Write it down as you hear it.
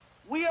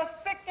We are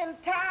sick and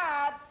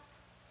tired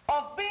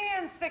of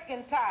being sick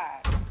and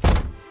tired.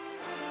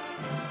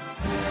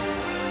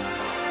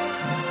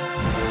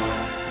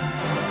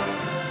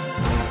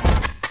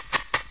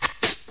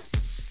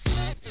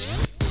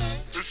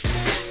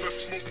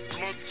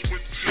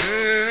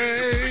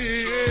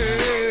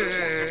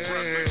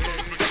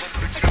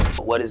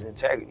 What is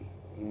integrity?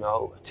 You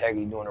know,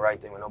 integrity doing the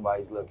right thing when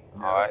nobody's looking,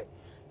 all right?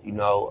 You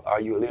know,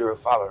 are you a leader or a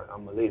follower?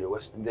 I'm a leader.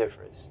 What's the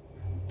difference?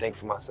 Think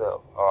for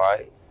myself, all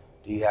right?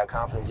 Do you have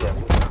confidence? Yeah,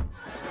 what's not?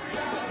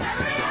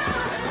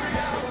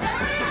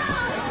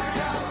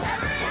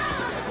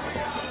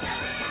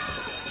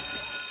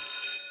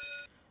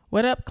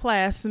 What up,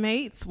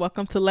 classmates?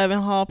 Welcome to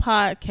Leavenhall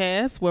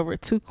Podcast, where we're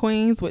two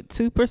queens with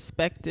two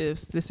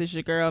perspectives. This is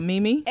your girl,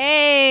 Mimi.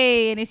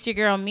 Hey, and it's your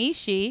girl,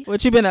 Mishi.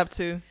 What you been up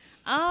to?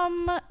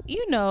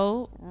 You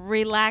know,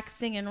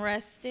 relaxing and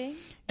resting.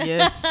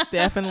 Yes,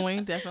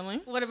 definitely.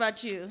 What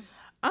about you?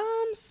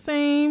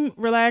 Same,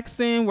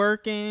 relaxing,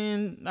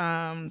 working,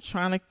 trying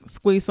to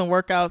squeeze some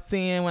workouts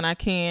in when I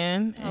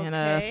can,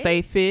 and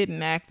stay fit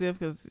and active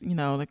because, you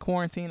know, the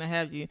quarantine will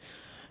have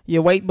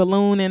your weight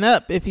ballooning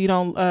up if you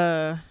don't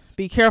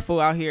be careful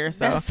out here.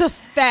 So that's a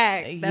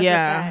fact.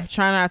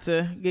 Try not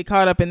to get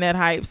caught up in that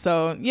hype.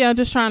 So yeah,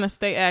 just trying to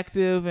stay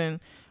active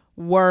and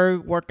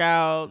work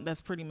out.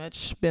 That's pretty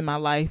much been my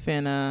life,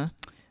 and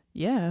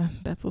yeah,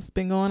 that's what's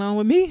been going on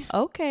with me.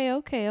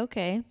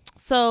 Okay.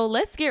 So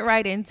let's get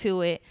right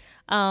into it.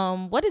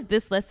 What is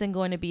this lesson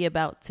going to be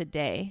about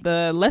today?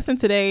 The lesson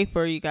today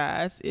for you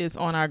guys is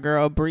on our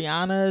girl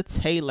Breonna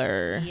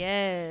Taylor.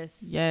 Yes.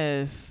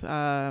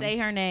 Say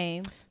her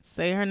name,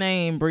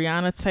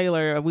 Breonna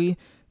Taylor. We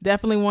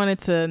definitely wanted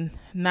to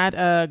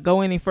not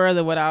go any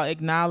further without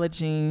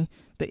acknowledging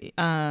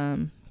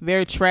the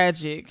very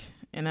tragic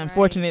and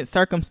unfortunate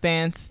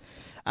circumstance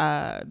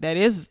that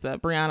is the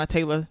Breonna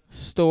Taylor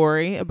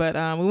story. But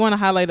we want to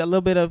highlight a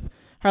little bit of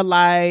her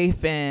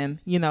life and,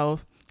 you know,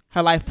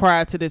 her life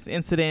prior to this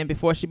incident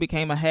before she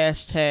became a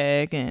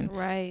hashtag, and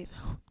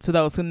to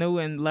those who knew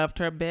and loved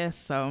her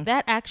best. So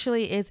that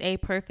actually is a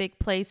perfect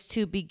place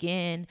to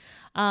begin.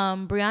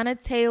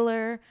 Breonna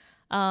Taylor,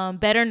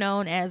 better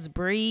known as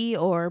Bree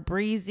or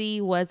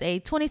Breezy, was a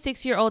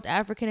 26-year-old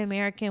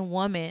African-American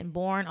woman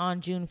born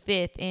on June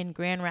 5th in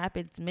Grand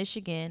Rapids,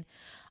 Michigan.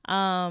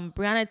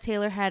 Breonna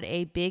Taylor had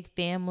a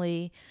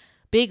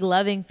big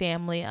loving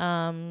family,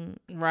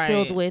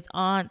 filled with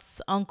aunts,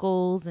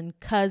 uncles, and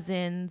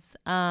cousins.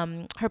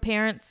 Her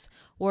parents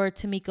were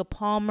Tamika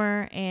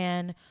Palmer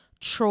and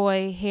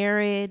Troy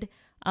Harrod.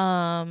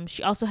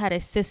 She also had a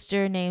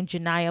sister named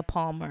Janiyah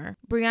Palmer.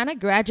 Breonna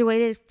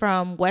graduated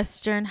from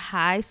Western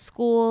High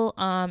School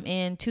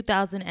in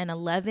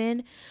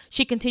 2011.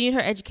 She continued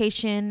her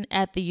education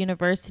at the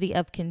University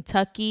of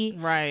Kentucky.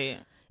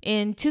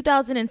 In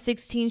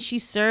 2016, she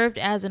served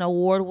as an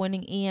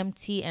award-winning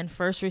EMT and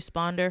first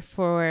responder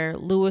for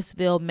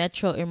Louisville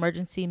Metro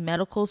Emergency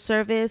Medical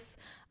Service.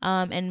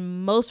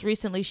 And most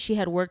recently, she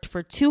had worked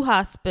for 2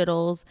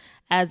 hospitals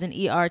as an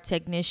ER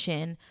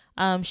technician.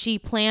 She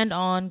planned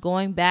on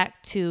going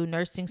back to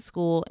nursing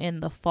school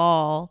in the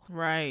fall.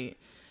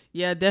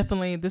 Yeah,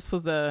 definitely. This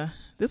was a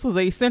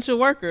essential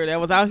worker that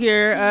was out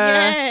here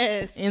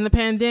in the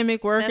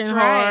pandemic working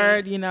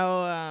hard, you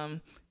know.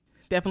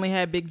 Definitely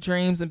had big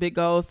dreams and big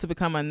goals to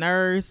become a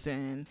nurse.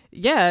 And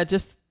yeah,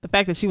 just the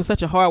fact that she was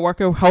such a hard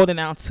worker, holding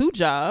down 2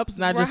 jobs,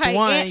 not just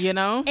one, you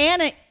know.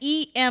 And an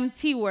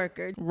EMT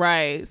worker.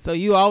 So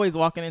you always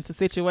walking into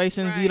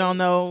situations you don't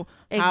know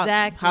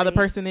how the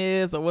person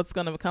is or what's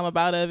going to come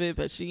about of it.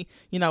 But she,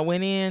 you know,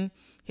 went in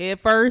head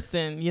first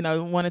and, you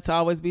know, wanted to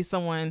always be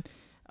someone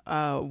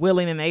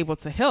willing and able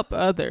to help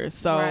others.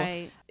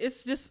 So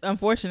it's just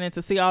unfortunate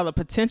to see all the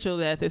potential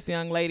that this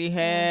young lady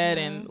had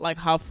and like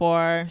how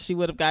far she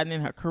would have gotten in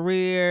her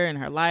career and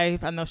her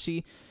life. I know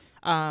she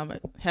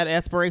had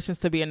aspirations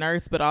to be a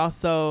nurse, but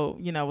also,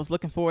 you know, was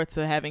looking forward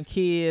to having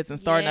kids and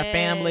starting a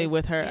family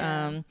with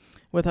her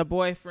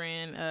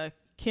boyfriend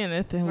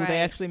Kenneth, who they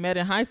actually met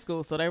in high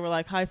school. So they were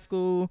like high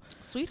school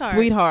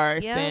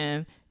sweethearts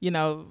and, you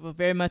know, were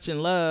very much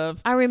in love.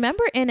 I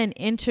remember in an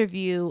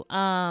interview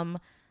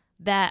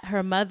that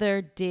her mother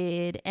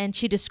did, and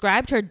she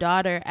described her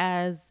daughter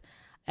as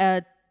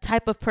a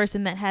type of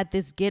person that had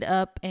this get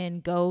up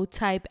and go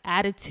type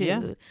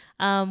attitude.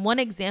 One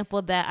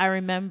example that I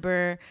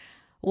remember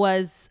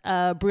was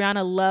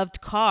Breonna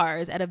loved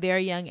cars at a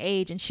very young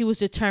age, and she was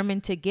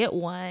determined to get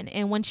one.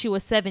 And when she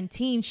was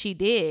 17, she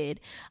did.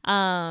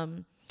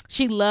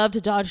 She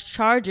loved Dodge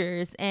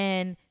Chargers,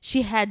 and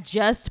she had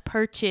just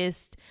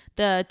purchased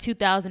the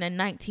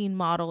 2019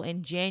 model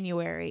in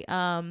January.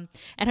 And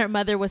her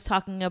mother was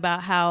talking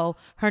about how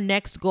her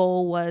next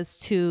goal was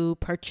to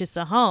purchase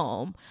a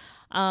home.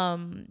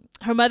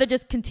 Her mother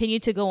just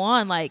continued to go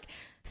on, like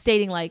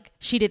stating like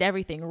she did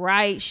everything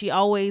right. She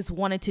always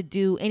wanted to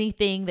do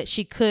anything that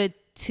she could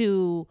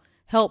to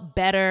help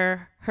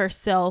better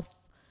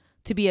herself,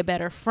 to be a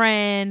better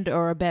friend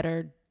or a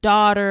better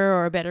daughter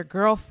or a better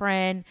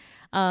girlfriend.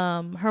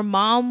 Her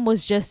mom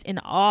was just in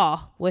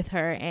awe with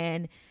her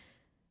and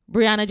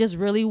Brianna just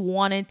really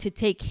wanted to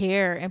take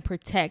care and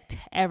protect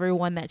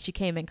everyone that she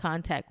came in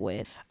contact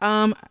with.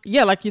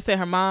 Yeah, like you said,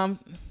 her mom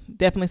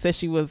definitely said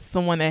she was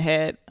someone that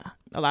had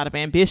a lot of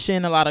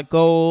ambition, a lot of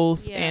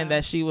goals, and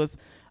that she was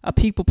a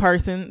people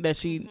person, that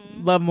she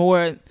loved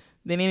more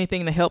than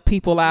anything to help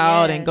people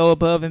out and go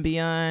above and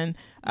beyond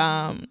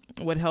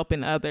with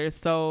helping others.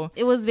 So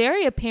it was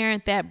very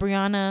apparent that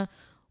Brianna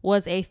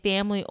was a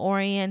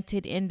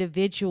family-oriented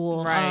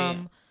individual.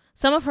 Right.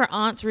 Some of her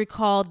aunts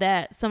recalled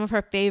that some of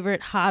her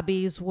favorite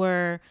hobbies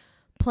were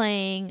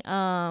playing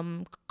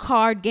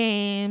card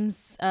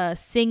games,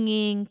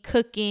 singing,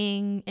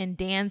 cooking, and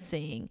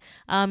dancing.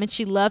 And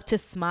she loved to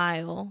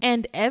smile.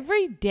 And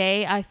every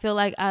day I feel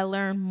like I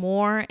learn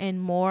more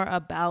and more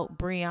about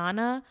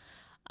Brianna.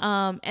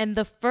 And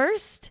the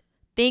first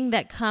thing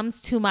that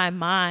comes to my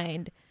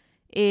mind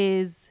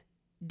is,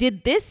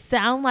 did this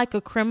sound like a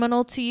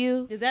criminal to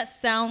you? Does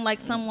that sound like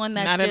someone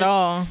that's not just, at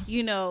all,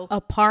 a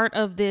part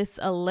of this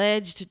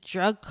alleged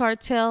drug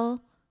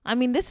cartel? I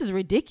mean, this is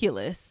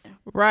ridiculous.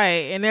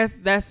 Right. And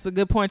that's a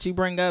good point you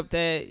bring up,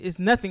 that it's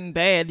nothing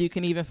bad you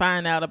can even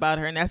find out about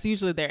her. And that's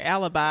usually their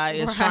alibi,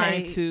 is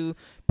trying to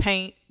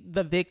paint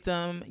the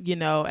victim,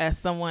 as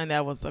someone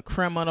that was a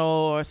criminal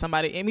or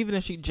somebody. And even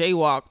if she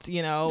jaywalked,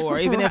 or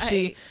even if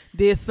she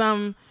did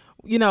some,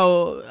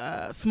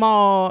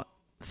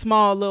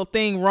 small little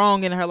thing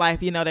wrong in her life,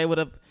 they would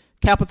have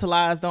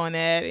capitalized on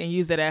that and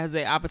used it as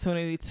an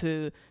opportunity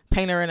to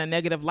paint her in a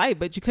negative light.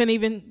 But you couldn't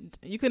even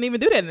do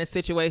that in this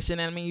situation.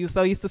 I mean, you're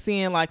so used to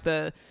seeing like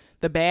the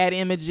bad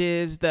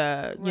images,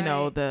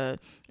 the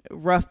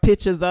rough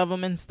pictures of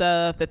them and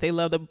stuff that they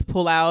love to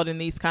pull out in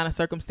these kind of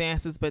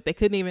circumstances, but they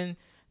couldn't even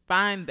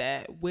find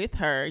that with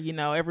her.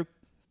 Every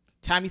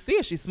time you see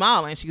her, she's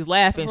smiling, she's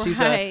laughing, she's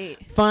a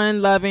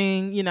fun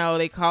loving,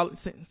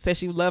 say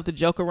she loved to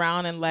joke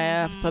around and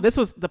laugh. So this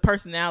was the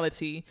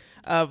personality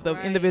of the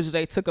individual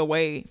they took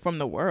away from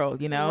the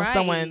world,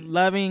 someone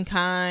loving,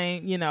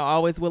 kind,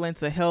 always willing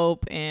to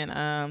help.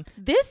 And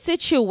this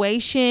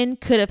situation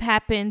could have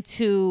happened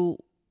to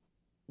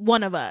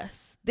one of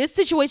us. This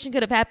situation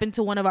could have happened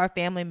to one of our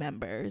family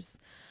members.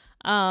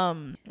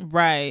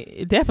 Right.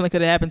 It definitely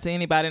could have happened to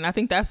anybody. And I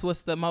think that's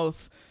what's the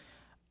most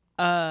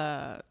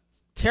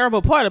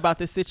terrible part about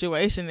this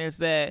situation, is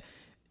that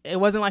it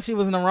wasn't like she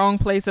was in the wrong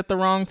place at the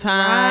wrong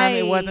time.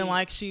 It wasn't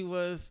like she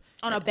was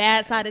on a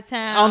bad side of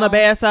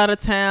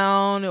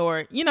town.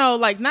 Or,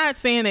 like, not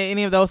saying that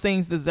any of those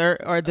things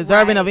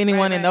deserving of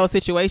anyone in those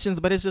situations,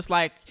 but it's just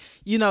like,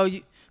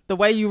 the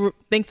way you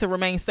think to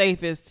remain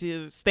safe is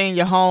to stay in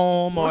your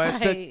home or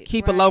to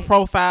keep a low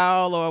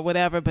profile or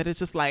whatever. But it's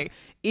just like,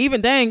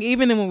 even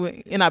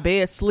in our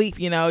bed sleep,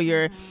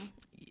 you're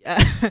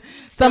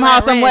somehow,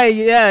 some way,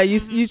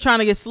 you trying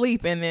to get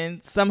sleep, and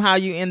then somehow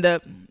you end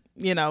up,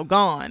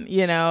 gone,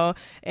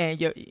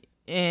 and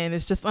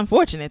it's just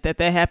unfortunate that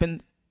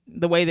happened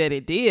the way that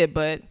it did.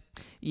 But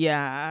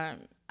I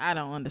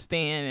don't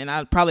understand, and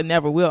I probably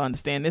never will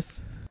understand this.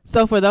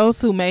 So for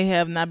those who may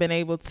have not been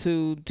able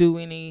to do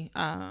any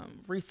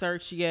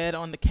research yet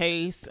on the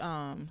case,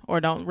 or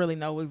don't really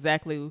know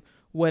exactly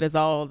what is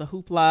all the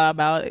hoopla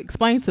about,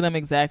 explain to them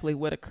exactly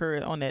what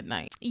occurred on that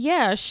night.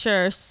 Yeah,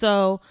 sure.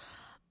 So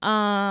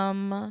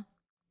on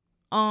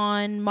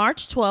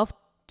March 12th,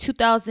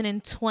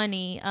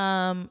 2020,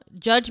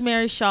 Judge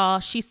Mary Shaw,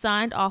 she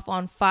signed off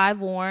on 5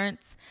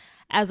 warrants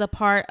as a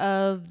part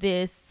of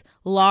this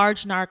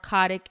large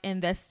narcotic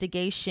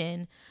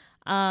investigation.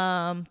 3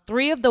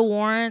 of the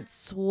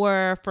warrants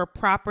were for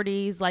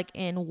properties like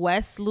in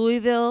West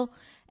Louisville,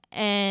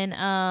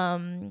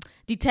 and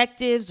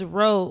detectives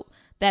wrote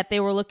that they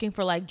were looking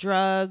for like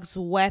drugs,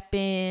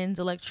 weapons,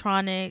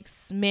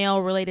 electronics,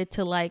 mail related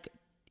to like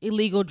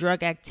illegal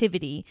drug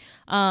activity.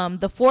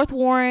 The 4th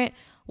warrant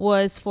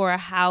was for a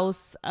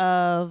house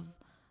of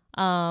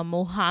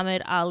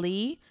Muhammad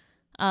Ali,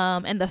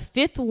 and the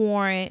 5th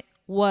warrant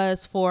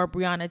was for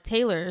Breonna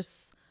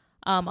Taylor's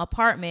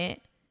apartment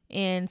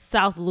in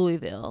South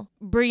Louisville.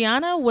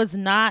 Brianna was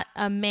not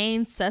a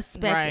main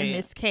suspect in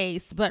this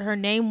case, but her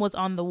name was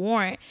on the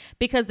warrant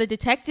because the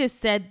detectives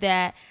said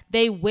that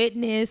they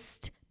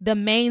witnessed the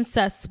main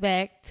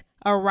suspect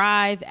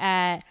arrive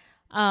at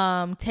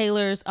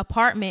Taylor's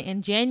apartment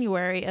in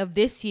January of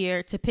this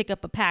year to pick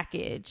up a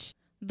package.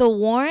 The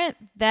warrant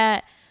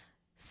that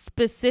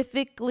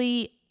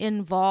specifically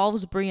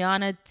involves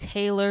Breonna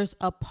Taylor's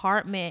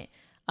apartment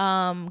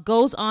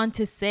goes on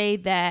to say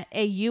that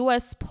a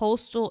U.S.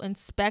 postal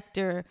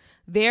inspector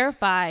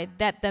verified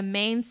that the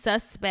main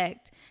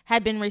suspect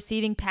had been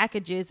receiving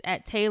packages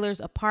at Taylor's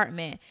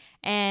apartment,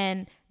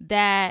 and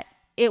that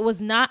it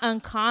was not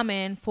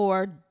uncommon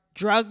for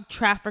drug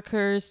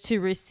traffickers to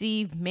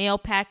receive mail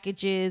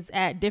packages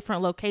at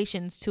different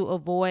locations to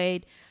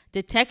avoid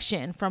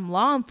detection from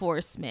law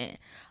enforcement.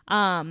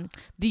 The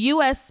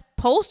U.S.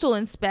 postal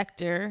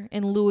inspector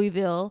in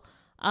Louisville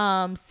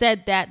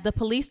said that the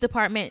police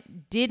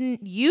department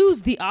didn't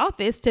use the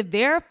office to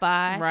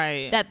verify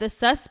that the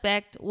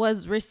suspect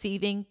was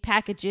receiving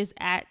packages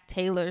at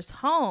Taylor's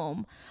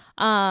home.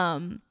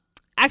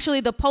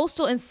 Actually, the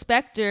postal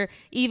inspector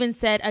even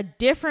said a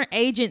different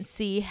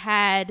agency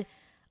had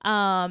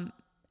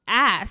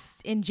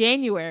asked in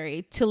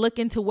January to look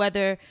into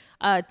whether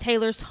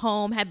Taylor's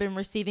home had been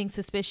receiving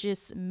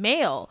suspicious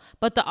mail,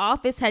 but the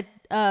office had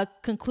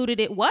concluded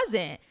it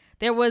wasn't.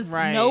 There was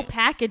no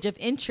package of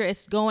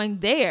interest going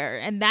there,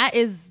 and that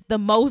is the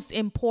most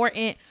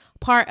important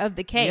part of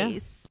the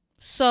case.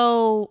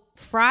 So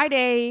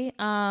Friday,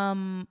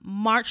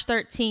 March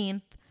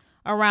 13th,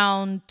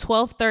 around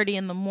 12:30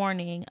 in the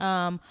morning,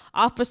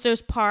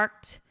 officers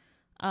parked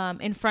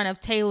in front of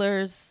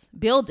Taylor's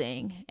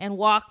building and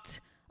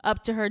walked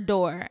up to her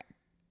door.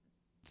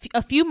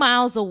 A few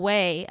miles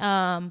away,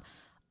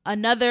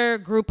 another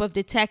group of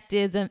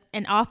detectives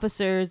and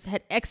officers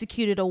had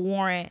executed a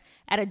warrant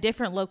at a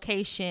different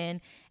location,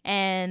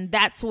 and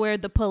that's where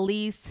the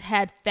police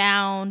had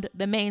found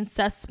the main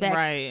suspect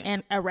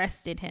and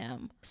arrested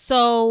him.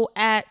 So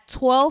at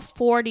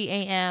 12:40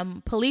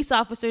 a.m., police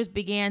officers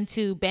began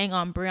to bang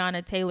on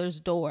Breonna Taylor's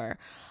door.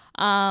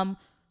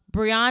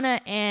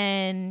 Breonna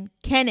and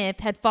Kenneth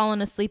had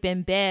fallen asleep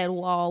in bed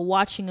while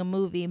watching a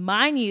movie.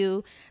 Mind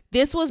you,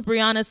 this was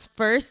Breonna's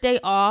first day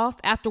off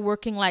after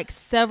working like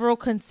several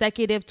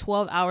consecutive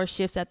 12-hour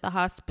shifts at the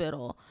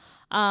hospital.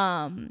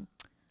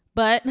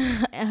 But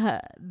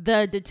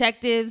the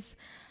detectives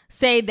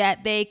say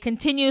that they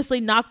continuously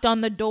knocked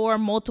on the door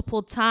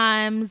multiple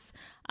times,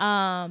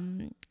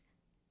 and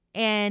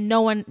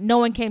no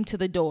one came to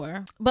the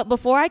door. But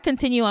before I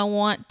continue, I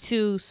want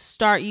to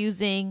start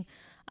using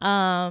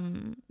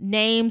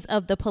names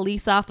of the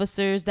police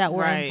officers that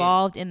were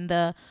involved in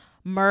the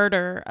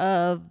murder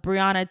of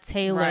Breonna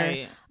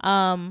Taylor.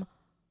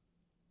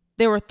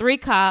 There were 3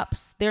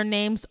 cops. Their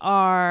names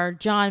are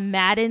John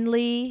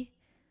Mattingly,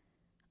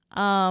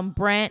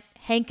 Brent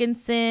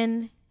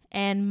Hankinson,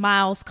 and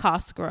Miles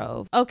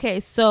Cosgrove.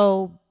 Okay,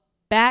 so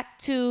back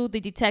to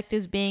the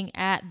detectives being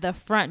at the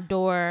front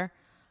door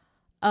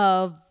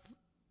of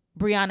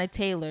Breonna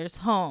Taylor's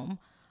home.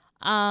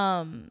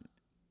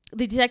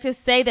 The detectives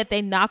say that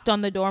they knocked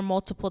on the door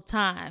multiple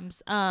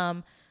times.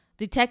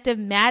 Detective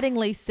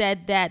Mattingly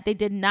said that they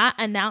did not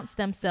announce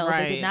themselves.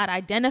 They did not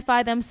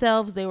identify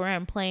themselves. They were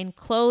in plain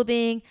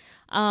clothing.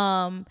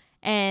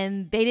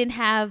 And they didn't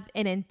have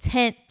an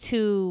intent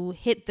to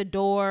hit the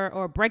door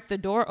or break the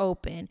door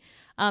open.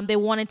 They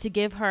wanted to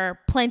give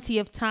her plenty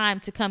of time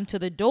to come to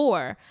the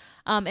door.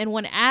 And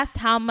when asked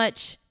how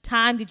much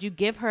time did you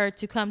give her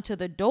to come to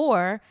the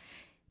door,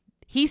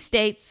 he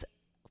states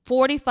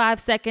 45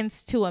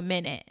 seconds to a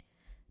minute.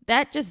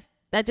 That just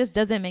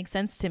doesn't make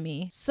sense to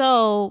me.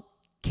 So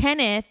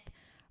Kenneth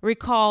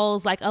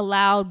recalls like a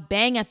loud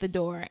bang at the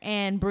door,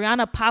 and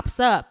Breonna pops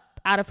up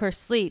out of her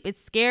sleep. It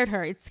scared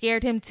her. It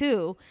scared him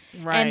too.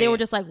 And they were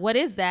just like, what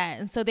is that?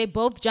 And so they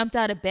both jumped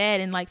out of bed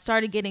and like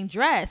started getting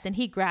dressed, and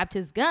he grabbed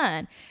his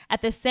gun.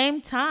 At the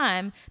same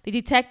time, the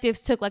detectives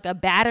took like a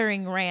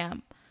battering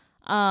ram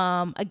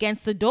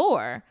against the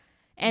door.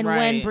 And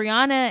when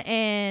Breonna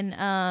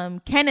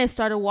and Kenneth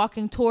started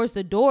walking towards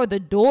the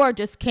door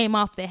just came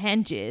off the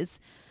hinges.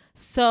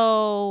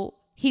 So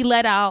he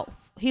let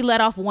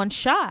off one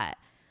shot.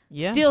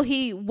 Still,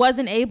 he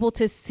wasn't able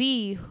to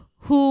see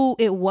who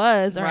it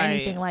was or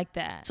anything like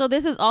that. So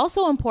this is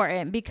also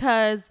important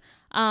because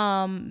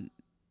Mattingly,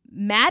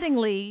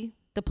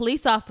 the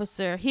police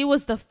officer, he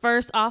was the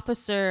first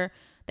officer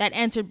that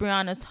entered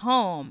Breonna's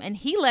home, and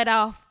he let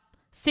off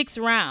 6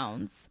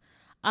 rounds.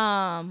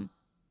 Kenneth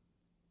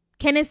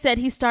said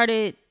he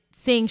started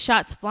seeing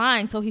shots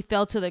flying, so he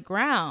fell to the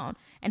ground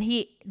and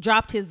he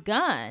dropped his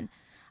gun.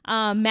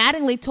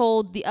 Mattingly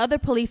told the other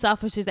police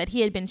officers that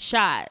he had been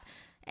shot,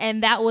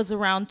 and that was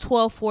around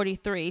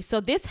 12:43. So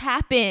this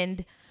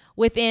happened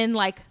within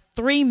like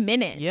 3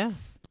 minutes.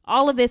 Yes.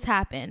 All of this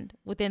happened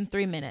within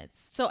 3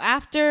 minutes. So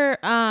after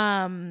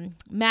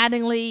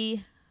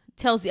Mattingly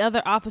tells the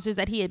other officers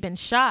that he had been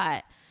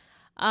shot,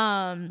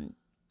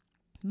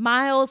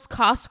 Miles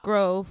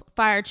Cosgrove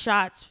fired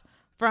shots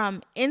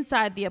from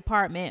inside the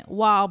apartment,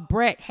 while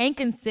Brett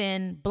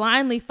Hankinson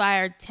blindly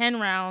fired 10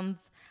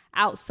 rounds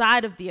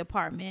outside of the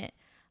apartment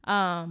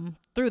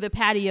through the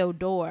patio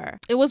door.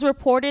 It was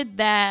reported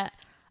that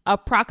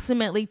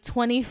approximately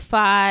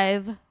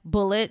 25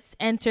 bullets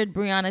entered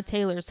Breonna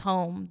Taylor's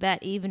home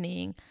that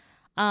evening.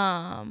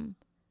 And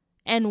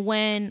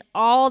when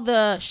all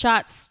the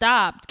shots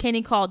stopped,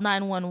 Kenny called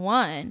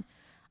 911.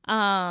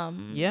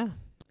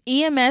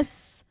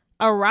 EMS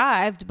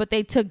arrived, but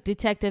they took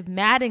Detective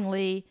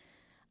Mattingly.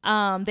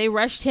 They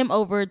rushed him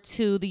over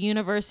to the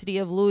University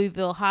of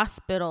Louisville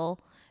Hospital,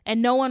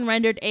 and no one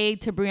rendered aid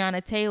to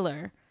Breonna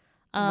Taylor.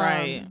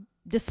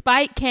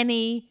 Despite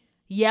Kenny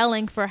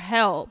yelling for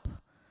help,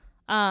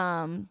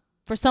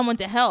 for someone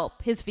to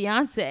help his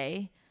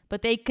fiance,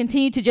 but they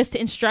continued to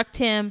instruct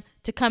him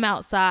to come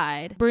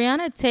outside.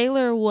 Breonna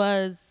Taylor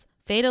was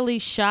fatally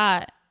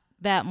shot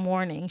that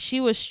morning.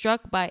 She was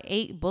struck by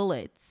 8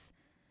 bullets.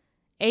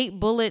 8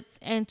 bullets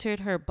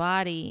entered her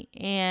body,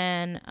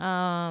 and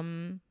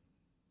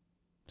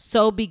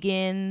so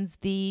begins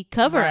the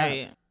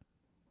cover-up.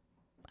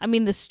 I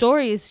mean, the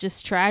story is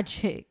just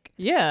tragic.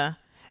 Yeah.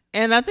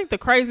 And I think the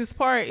craziest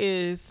part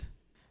is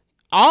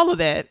all of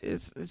that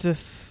is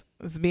just,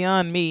 it's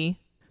beyond me.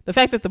 The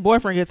fact that the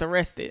boyfriend gets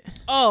arrested.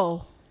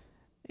 Oh.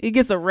 He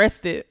gets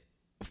arrested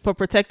for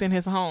protecting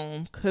his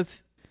home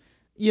because,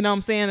 you know what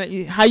I'm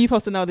saying? How you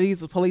supposed to know that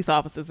these were police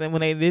officers and when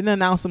they didn't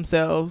announce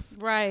themselves?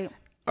 Right.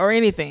 Or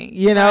anything,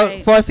 you know,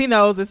 right. For us, he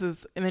knows this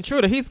is an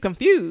intruder. He's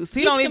confused.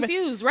 He's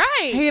confused,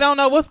 right? He don't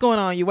know what's going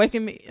on. You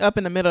waking me up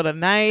in the middle of the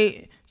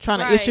night trying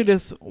to issue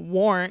this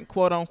warrant,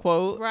 quote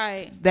unquote,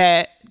 right?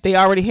 That they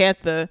already had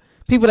the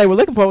people they were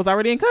looking for was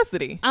already in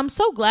custody. I'm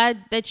so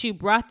glad that you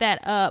brought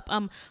that up.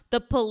 The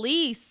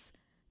police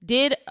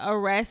did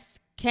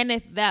arrest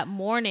Kenneth that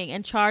morning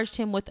and charged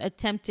him with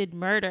attempted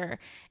murder,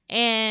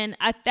 and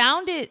I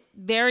found it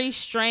very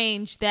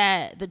strange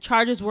that the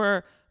charges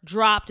were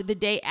dropped the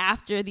day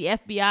after the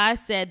FBI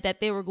said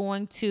that they were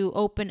going to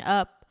open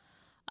up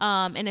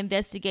an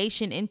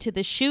investigation into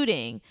the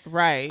shooting.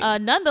 Right.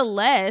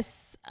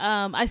 Nonetheless,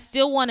 I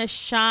still want to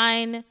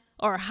shine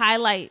or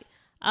highlight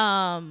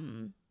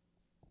who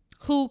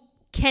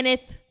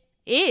Kenneth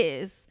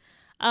is.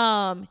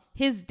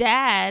 His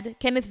dad,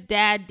 Kenneth's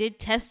dad, did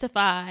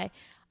testify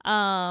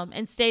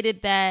and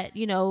stated that,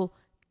 you know,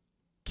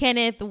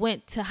 Kenneth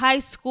went to high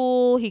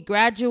school, he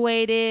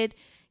graduated,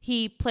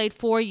 he played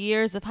 4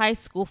 years of high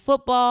school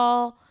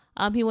football.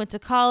 He went to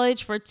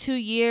college for 2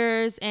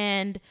 years,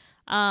 and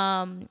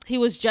he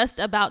was just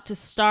about to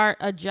start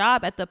a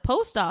job at the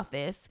post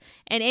office.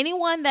 And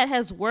anyone that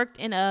has worked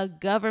in a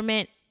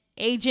government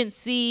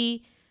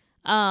agency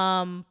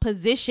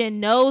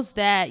position knows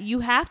that you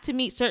have to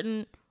meet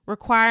certain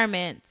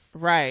requirements,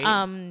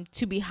 right?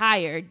 To be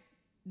hired.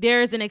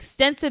 There's an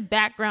extensive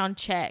background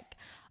check.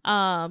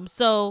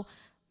 So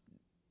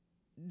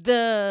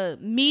the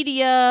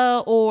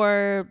media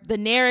or the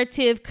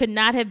narrative could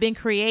not have been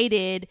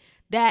created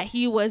that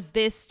he was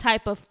this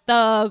type of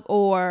thug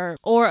or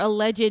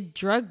alleged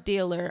drug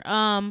dealer.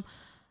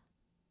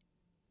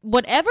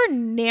 Whatever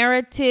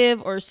narrative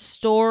or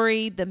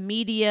story the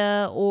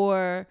media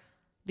or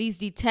these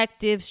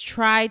detectives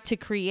tried to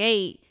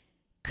create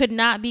could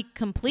not be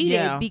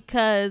completed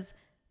because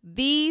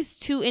these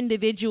two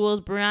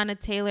individuals, Breonna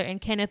Taylor and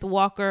Kenneth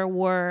Walker,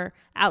 were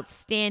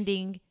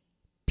outstanding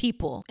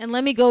people. And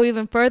let me go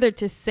even further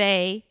to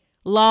say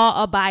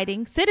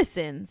law-abiding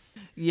citizens.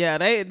 Yeah,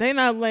 they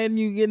not letting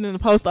you get in the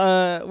post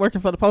working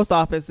for the post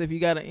office if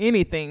you got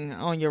anything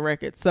on your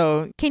record.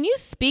 So can you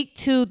speak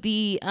to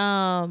the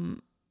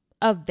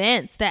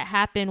events that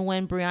happened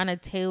when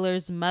Breonna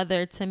Taylor's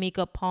mother,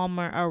 Tamika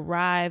Palmer,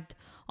 arrived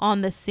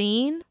on the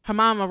scene? Her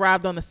mom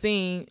arrived on the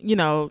scene, you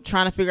know,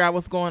 trying to figure out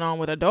what's going on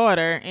with her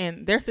daughter,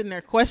 and they're sitting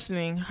there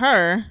questioning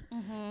her,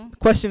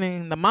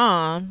 questioning the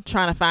mom,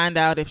 trying to find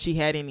out if she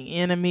had any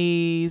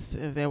enemies,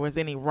 if there was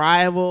any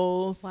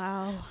rivals.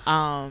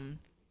 Wow.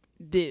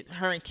 Did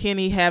her and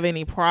Kenny have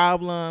any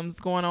problems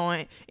going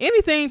on?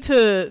 Anything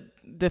to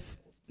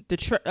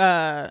deflect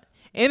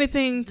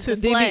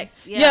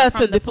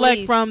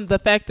from the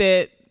fact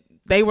that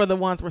they were the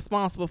ones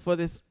responsible for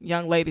this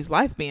young lady's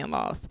life being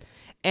lost.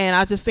 And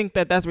I just think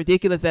that that's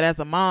ridiculous that as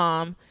a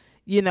mom,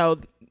 you know,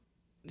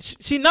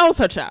 she knows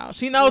her child.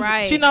 She knows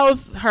she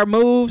knows her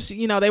moves.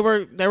 You know, they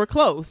were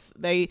close.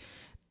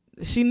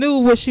 She knew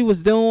what she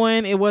was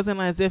doing. It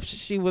wasn't as if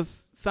she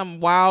was some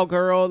wild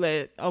girl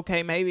that,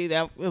 okay, maybe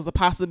that was a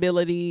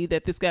possibility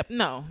that this guy.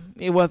 No,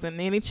 it wasn't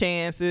any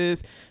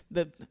chances.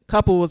 The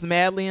couple was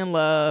madly in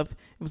love. There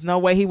was no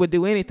way he would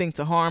do anything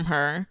to harm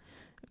her,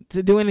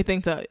 to do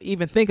anything to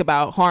even think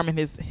about harming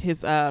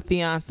his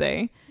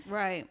fiance.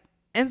 Right.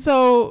 And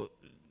so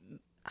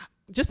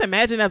just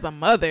imagine as a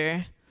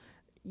mother,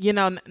 you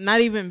know, not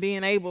even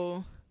being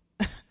able,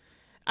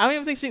 I don't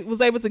even think she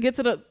was able to get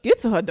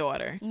to her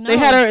daughter. No, they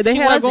had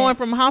her going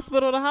from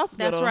hospital to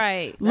hospital. That's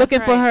right. Looking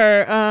for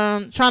her,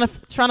 trying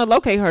to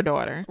locate her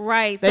daughter.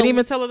 Right. They didn't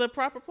even tell her the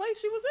proper place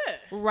she was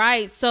at.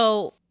 Right.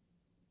 So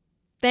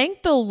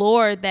thank the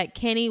Lord that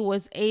Kenny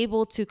was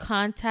able to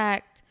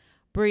contact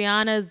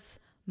Breonna's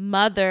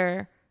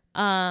mother,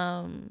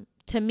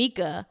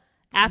 Tamika,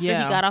 after he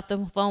got off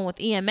the phone with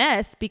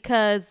EMS,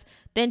 because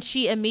then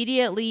she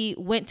immediately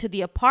went to the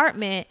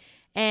apartment,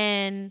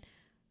 and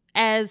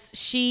as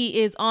she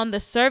is on the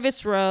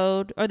service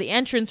road, or the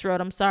entrance road,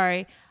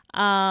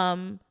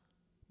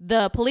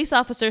 the police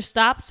officer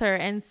stops her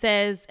and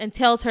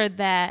tells her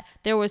that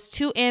there was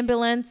 2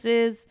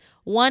 ambulances.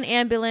 One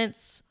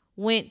ambulance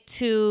had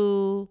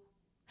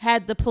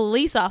the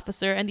police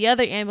officer, and the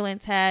other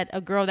ambulance had a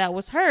girl that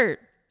was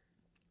hurt.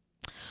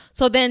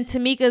 So then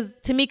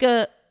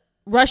Tamika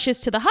rushes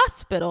to the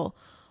hospital.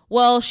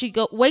 Well, she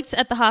waits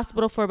at the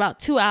hospital for about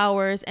 2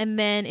 hours and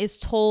then is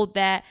told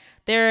that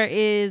there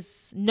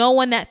is no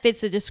one that fits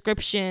the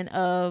description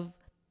of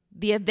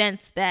the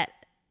events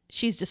that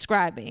she's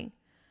describing.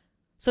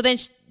 So then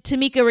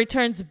Tamika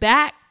returns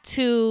back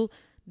to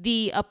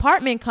the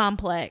apartment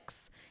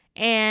complex,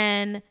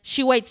 and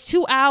she waits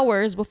 2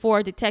 hours before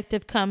a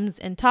detective comes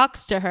and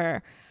talks to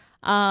her.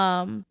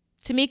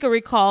 Tamika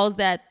recalls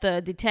that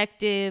the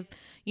detective,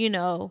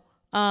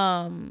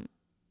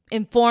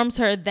 informs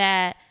her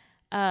that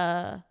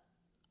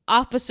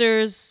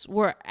officers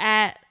were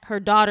at her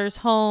daughter's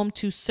home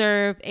to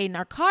serve a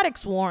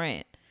narcotics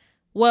warrant.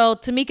 Well,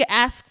 Tamika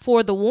asked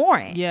for the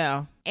warrant.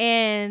 Yeah.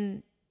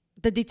 And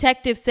the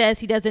detective says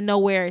he doesn't know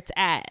where it's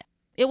at.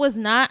 It was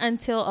not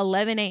until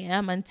 11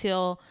 a.m.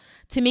 until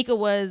Tamika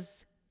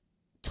was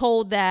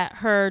told that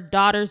her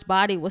daughter's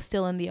body was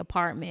still in the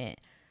apartment.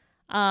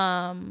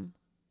 Tamika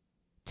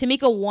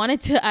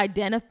wanted to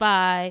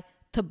identify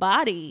the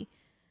body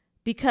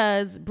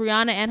because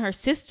Brianna and her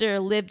sister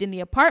lived in the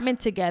apartment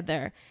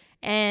together.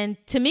 And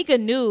Tamika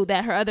knew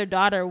that her other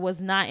daughter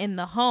was not in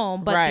the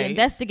home, but the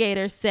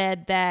investigator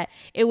said that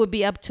it would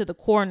be up to the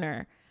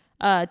coroner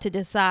to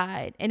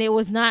decide. And it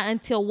was not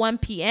until 1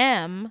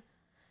 p.m.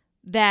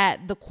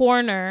 that the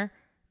coroner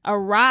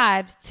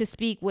arrived to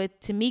speak with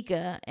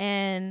Tamika,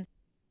 and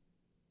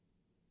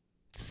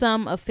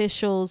some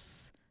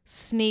officials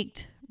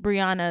sneaked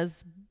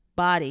Brianna's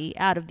body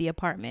out of the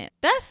apartment.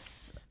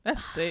 That's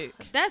sick.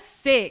 That's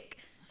sick.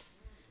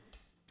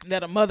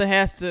 That a mother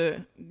has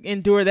to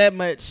endure that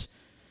much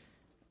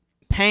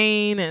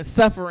pain and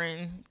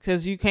suffering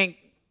because you can't.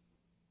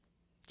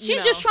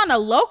 She's just trying to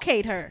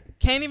locate her.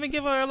 Can't even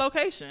give her a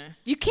location.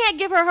 You can't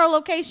give her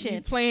location.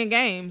 You playing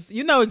games.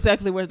 You know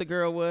exactly where the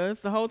girl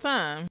was the whole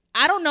time.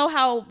 I don't know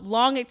how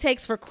long it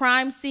takes for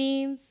crime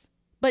scenes,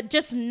 but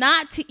just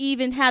not to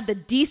even have the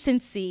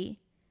decency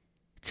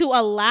to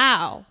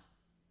allow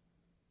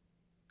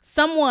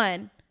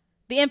someone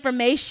the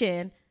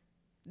information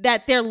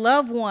that their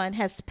loved one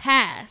has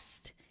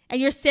passed,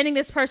 and you're sending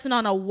this person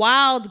on a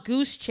wild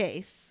goose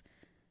chase.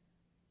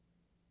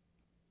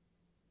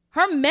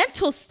 Her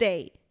mental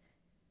state,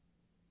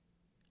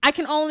 I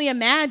can only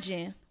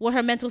imagine what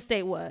her mental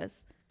state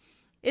was.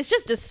 It's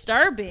just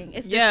disturbing.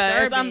 It's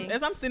disturbing.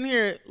 As I'm sitting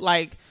here,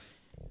 like,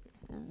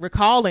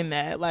 recalling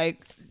that,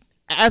 like,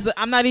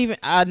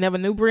 I never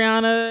knew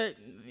Brianna.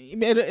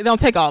 It don't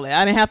take all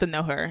that. I didn't have to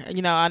know her.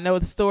 You know, I know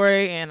the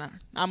story, and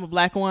I'm a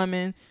black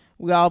woman.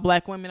 We all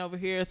black women over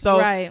here.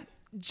 So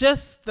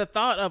just the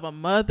thought of a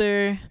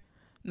mother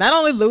not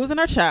only losing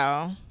her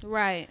child,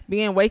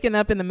 waking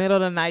up in the middle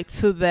of the night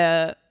to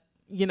the,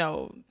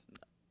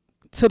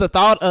 to the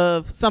thought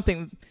of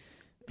something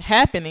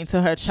happening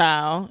to her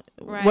child,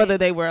 whether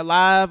they were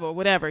alive or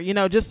whatever,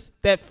 just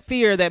that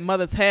fear that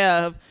mothers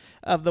have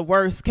of the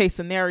worst case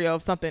scenario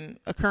of something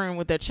occurring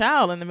with their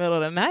child in the middle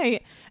of the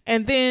night.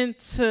 And then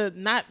to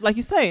not, like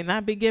you say,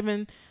 not be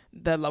given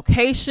the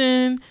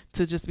location,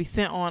 to just be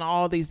sent on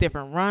all these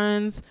different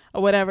runs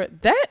or whatever,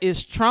 that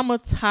is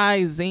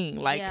traumatizing.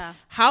 Like,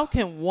 how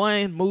can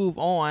one move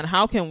on?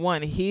 How can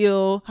one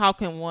heal? How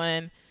can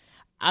one,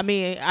 I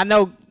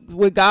know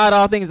with God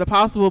all things are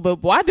possible,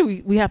 but why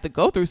do we have to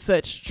go through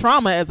such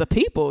trauma as a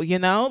people,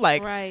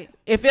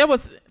 if it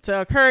was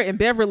to occur in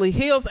Beverly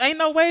Hills, ain't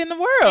no way in the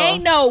world.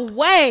 Ain't no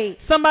way.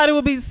 Somebody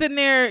would be sitting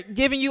there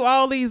giving you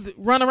all these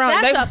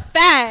runaround. That's a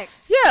fact.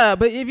 Yeah,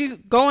 but if you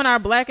go in our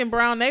black and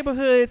brown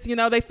neighborhoods,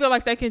 they feel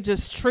like they can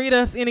just treat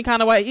us any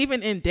kind of way,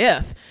 even in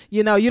death.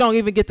 You don't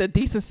even get the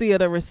decency or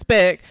the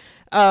respect.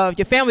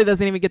 Your family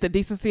doesn't even get the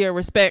decency or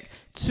respect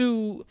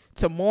to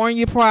mourn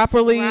you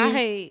properly.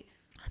 Right.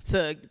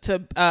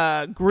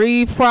 To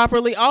grieve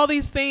properly, all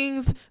these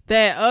things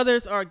that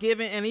others are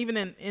given, and even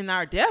in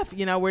our death,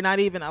 we're not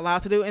even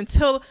allowed to do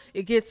until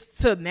it gets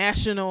to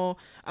national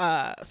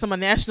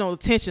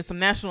attention, some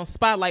national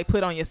spotlight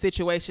put on your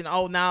situation.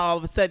 Oh, now all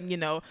of a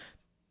sudden,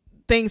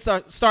 things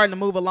are starting to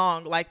move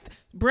along. Like,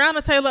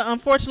 Breonna Taylor,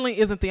 unfortunately,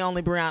 isn't the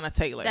only Breonna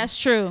Taylor. That's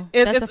true.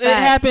 It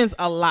happens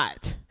a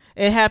lot.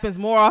 It happens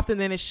more often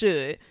than it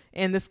should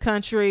in this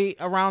country,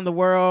 around the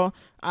world,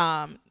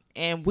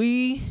 and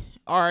we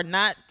are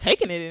not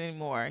taking it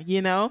anymore,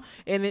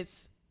 and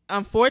it's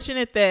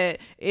unfortunate that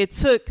it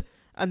took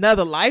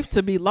another life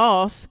to be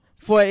lost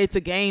for it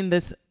to gain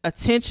this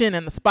attention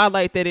and the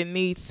spotlight that it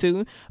needs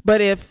to.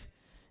 But if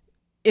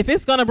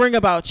it's going to bring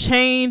about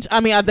change, I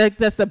think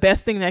that's the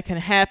best thing that can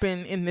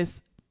happen in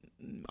this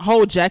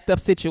whole jacked up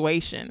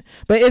situation.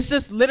 But it's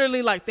just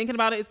literally, like, thinking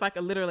about it, it's like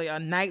literally a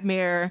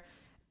nightmare,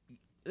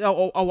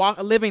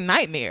 a living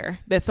nightmare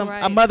that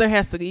a mother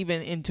has to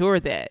even endure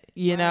that.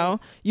 You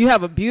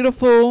have a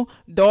beautiful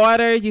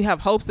daughter, you have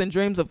hopes and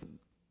dreams of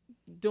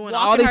doing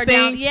all these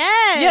things.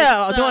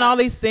 Doing all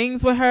these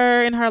things with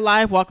her in her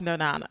life, walking her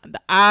down the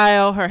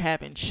aisle, her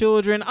having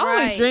children, all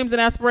these dreams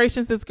and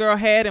aspirations this girl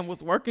had and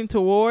was working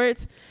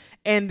towards,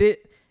 and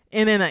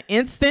in an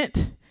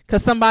instant,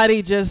 because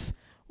somebody just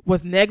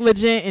was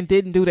negligent and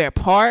didn't do their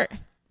part.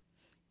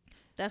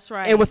 That's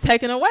right. It was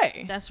taken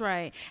away. That's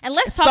right. And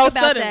let's talk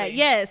about that.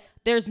 Yes.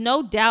 There's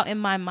no doubt in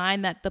my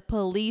mind that the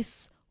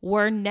police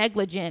were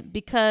negligent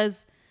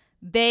because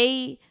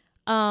they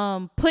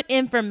put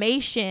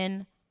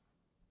information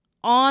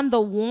on the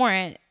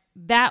warrant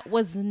that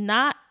was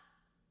not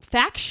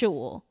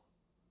factual.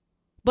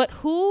 But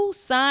who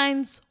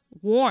signs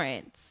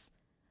warrants?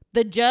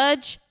 The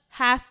judge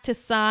has to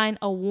sign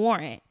a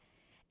warrant.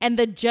 And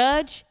the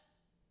judge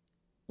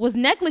was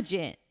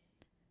negligent.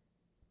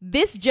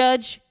 This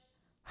judge,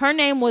 her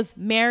name was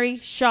Mary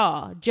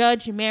Shaw,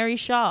 Judge Mary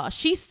Shaw.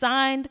 She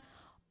signed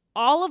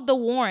all of the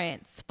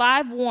warrants,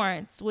 5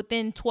 warrants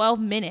within 12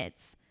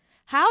 minutes.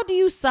 How do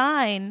you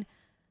sign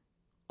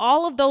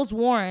all of those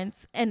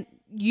warrants and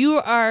you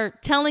are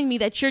telling me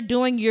that you're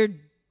doing your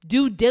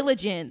due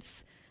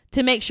diligence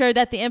to make sure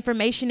that the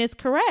information is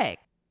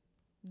correct?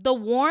 The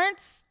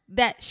warrants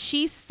that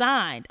she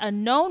signed, a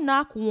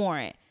no-knock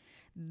warrant,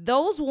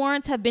 those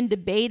warrants have been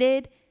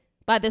debated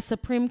by the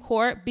Supreme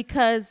Court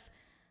because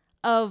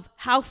of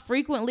how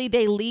frequently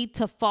they lead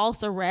to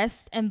false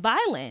arrest and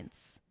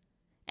violence.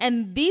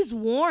 And these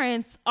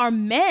warrants are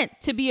meant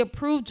to be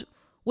approved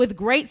with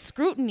great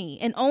scrutiny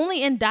and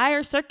only in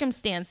dire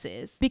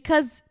circumstances.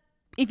 Because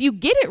if you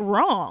get it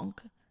wrong,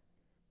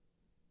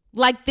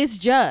 like this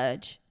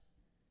judge,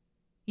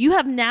 you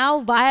have now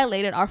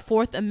violated our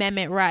Fourth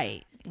Amendment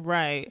right.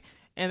 Right.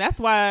 And that's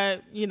why,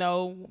 you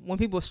know, when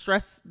people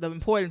stress the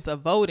importance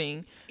of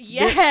voting,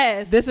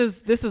 yes, this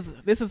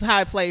is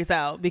how it plays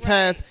out,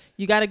 because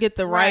you got to get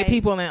the right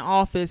people in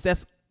office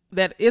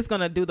that is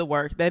going to do the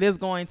work, that is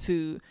going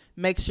to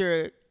make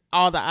sure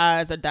all the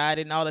I's are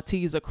dotted and all the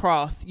T's are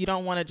crossed. You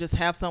don't want to just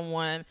have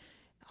someone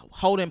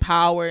holding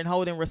power and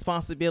holding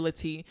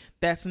responsibility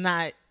that's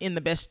not in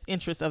the best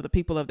interest of the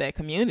people of that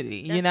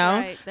community. That's you know,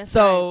 right. That's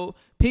so right.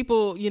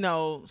 People, you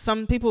know,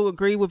 some people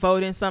agree with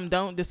voting, some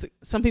don't.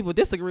 Some people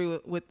disagree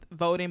with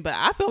voting, but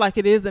I feel like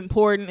it is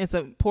important. It's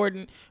an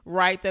important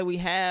right that we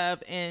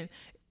have, and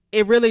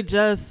it really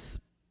just,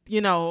 you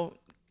know,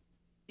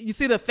 you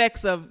see the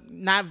effects of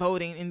not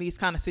voting in these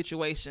kind of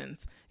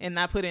situations and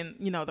not putting,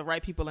 you know, the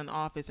right people in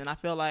office. And I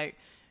feel like,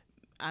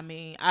 I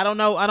mean, I don't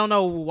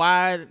know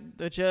why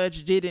the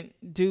judge didn't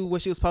do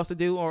what she was supposed to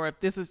do, or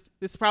if this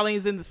probably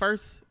is in the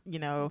first, you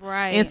know,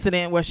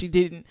 incident where she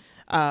didn't,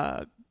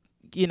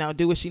 you know,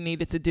 do what she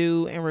needed to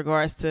do in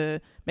regards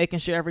to making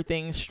sure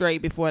everything's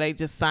straight before they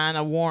just sign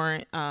a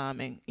warrant,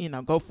 and, you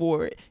know, go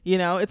forward. You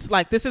know, it's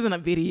like, this isn't a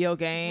video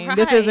game. Right.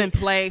 This isn't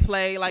play.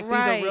 Like, these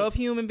are real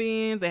human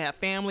beings. They have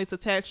families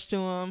attached to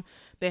them.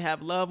 They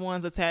have loved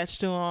ones attached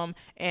to them.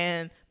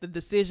 And the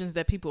decisions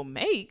that people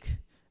make,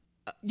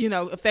 you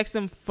know, affects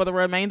them for the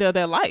remainder of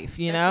their life.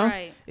 You know,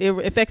 it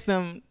affects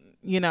them,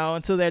 you know,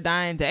 until their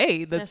dying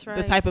day.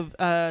 The type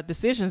of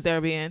decisions that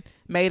are being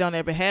made on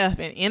their behalf,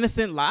 and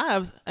innocent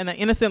lives and an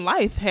innocent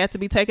life had to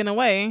be taken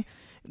away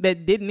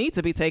that didn't need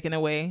to be taken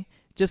away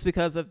just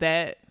because of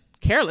that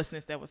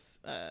carelessness that was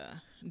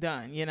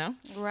done, you know?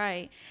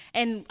 Right.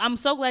 And I'm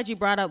so glad you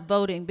brought up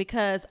voting,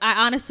 because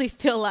I honestly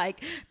feel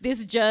like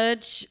this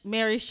judge,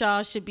 Mary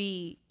Shaw, should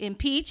be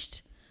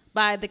impeached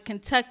by the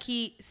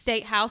Kentucky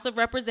State House of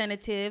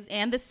Representatives,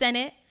 and the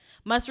Senate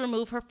must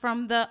remove her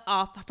from her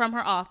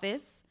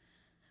office.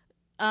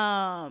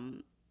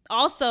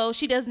 Also,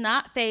 she does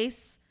not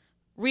face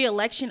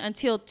re-election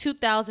until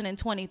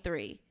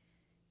 2023.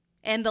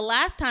 And the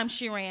last time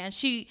she ran,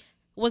 she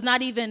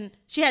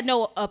had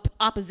no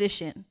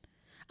opposition.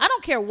 I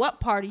don't care what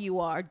party you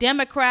are,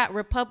 Democrat,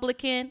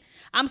 Republican,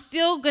 I'm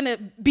still going to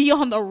be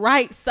on the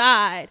right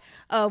side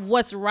of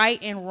what's right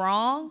and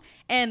wrong.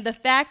 And the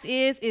fact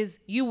is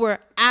you were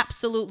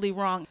absolutely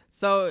wrong.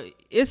 So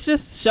it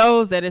just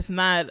shows that it's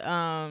not,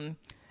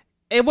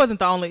 it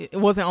wasn't only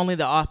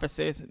the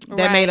officers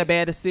that made a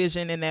bad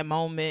decision in that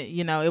moment.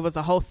 You know, it was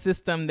a whole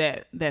system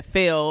that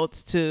failed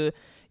to,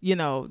 you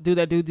know, do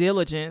their due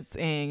diligence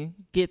and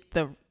get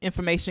the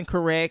information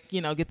correct, you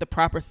know, get the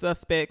proper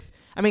suspects.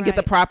 Get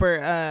the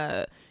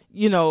proper,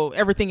 you know,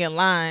 everything in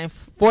line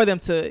for them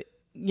to,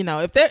 you know,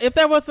 if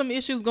there was some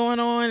issues going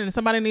on and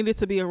somebody needed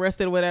to be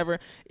arrested or whatever,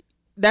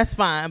 that's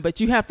fine. But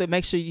you have to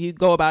make sure you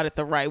go about it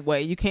the right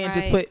way. You can't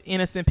just put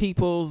innocent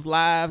people's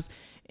lives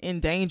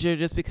in danger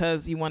just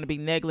because you want to be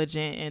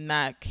negligent and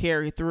not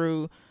carry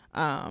through,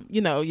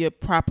 you know, your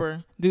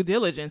proper due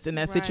diligence in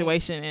that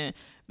situation. And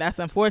that's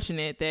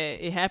unfortunate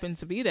that it happened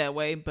to be that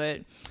way.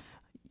 But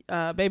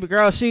baby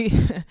girl,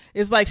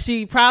 it's like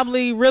she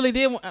probably really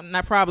did,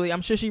 not probably,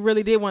 I'm sure she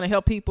really did want to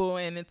help people.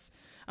 And it's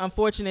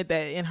unfortunate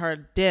that in her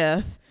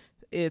death,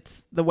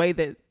 it's the way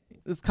that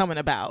it's coming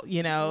about,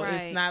 you know.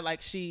 It's not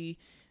like she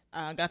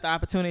got the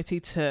opportunity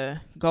to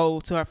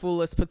go to her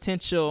fullest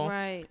potential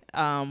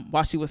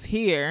while she was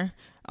here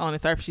on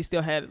this earth. She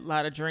still had a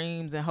lot of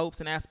dreams and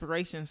hopes and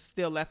aspirations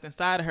still left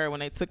inside of her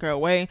when they took her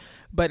away.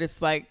 But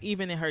it's like,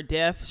 even in her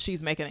death,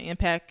 she's making an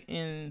impact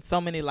in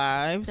so many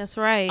lives. That's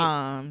right.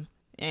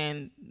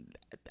 And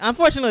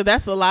unfortunately,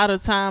 that's a lot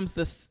of times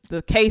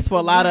the case for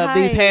a lot of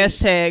these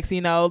hashtags.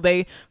 You know,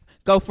 they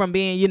go from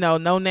being, you know,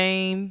 no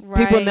name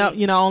people know,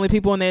 you know, only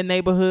people in their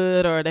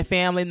neighborhood or their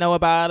family know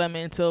about them,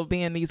 until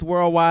being these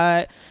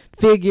worldwide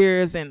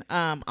figures and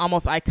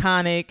almost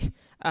iconic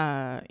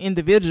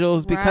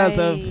individuals because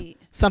of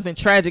something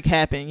tragic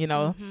happened, you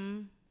know,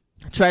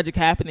 tragic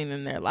happening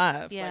in their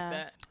lives like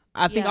that.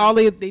 I think all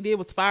they did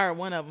was fire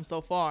one of them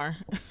so far.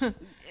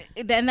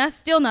 And that's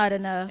still not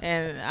enough.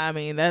 And I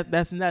mean,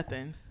 that's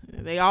nothing.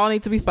 They all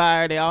need to be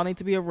fired. They all need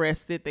to be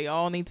arrested. They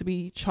all need to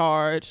be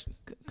charged,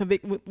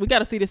 convicted. We got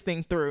to see this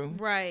thing through.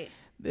 Right.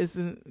 This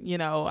is, you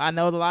know, I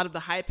know a lot of the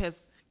hype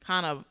has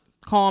kind of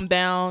calmed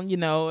down, you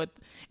know,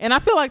 and I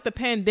feel like the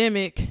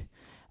pandemic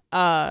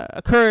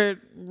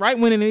occurred right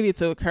when it needed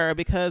to occur,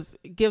 because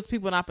it gives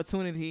people an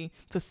opportunity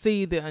to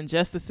see the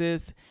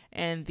injustices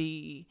and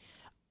the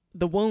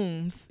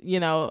wounds,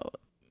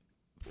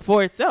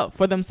 for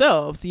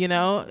themselves.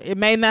 It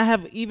may not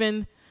have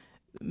even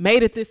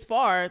made it this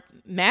far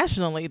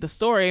nationally, the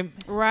story.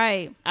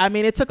 Right. I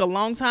mean, it took a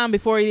long time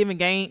before it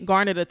even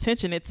garnered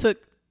attention. It took,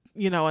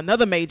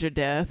 another major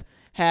death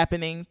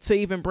happening to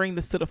even bring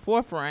this to the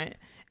forefront.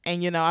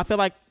 And, I feel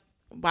like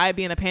by it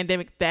being a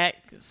pandemic, that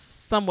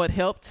somewhat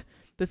helped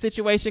the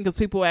situation, because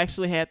people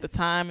actually had the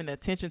time and the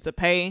attention to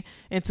pay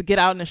and to get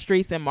out in the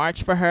streets and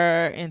march for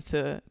her and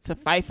to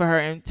fight for her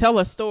and tell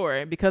her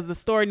story, because the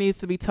story needs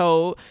to be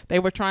told. They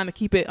were trying to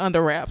keep it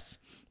under wraps.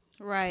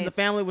 Right. The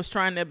family was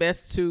trying their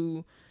best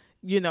to,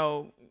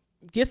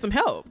 get some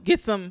help, get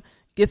some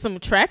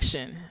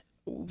traction,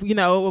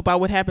 about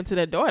what happened to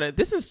their daughter.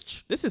 This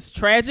is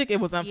tragic. It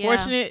was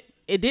unfortunate.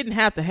 Yeah. It didn't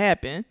have to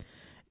happen.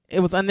 It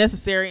was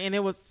unnecessary, and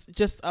it was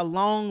just a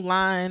long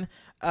line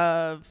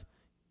of,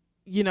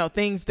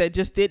 things that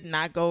just did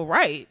not go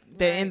right,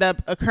 that end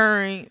up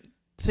occurring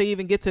to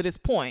even get to this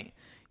point,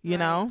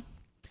 know?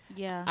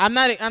 Yeah. I'm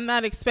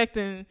not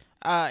expecting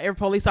every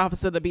police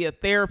officer to be a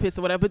therapist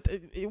or whatever,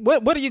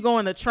 but what are you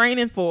going to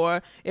training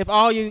for if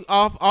all you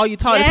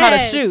taught is how to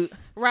shoot?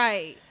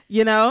 Right.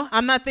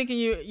 I'm not thinking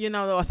you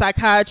a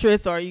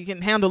psychiatrist or you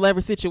can handle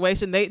every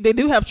situation. They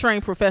do have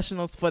trained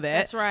professionals for that.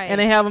 That's right. And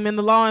they have them in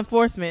the law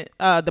enforcement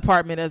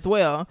department as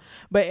well.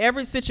 But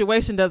every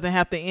situation doesn't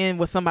have to end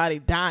with somebody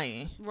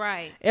dying.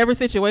 Right. Every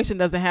situation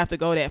doesn't have to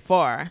go that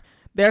far.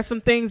 There's some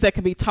things that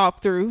can be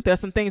talked through. There's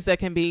some things that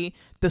can be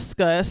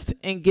discussed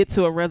and get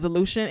to a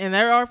resolution. And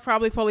there are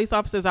probably police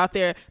officers out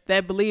there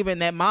that believe in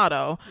that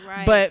motto.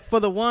 Right. But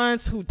for the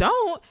ones who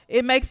don't,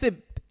 it makes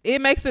it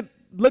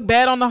look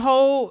bad on the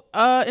whole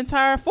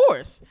entire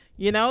force.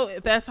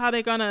 If that's how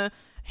they're gonna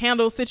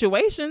handle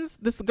situations.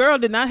 This girl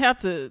did not have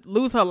to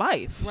lose her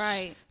life.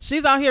 Right.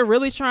 She's out here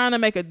really trying to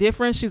make a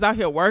difference. She's out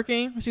here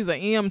working. She's an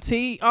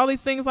EMT. All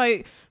these things,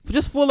 like,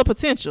 just full of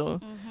potential.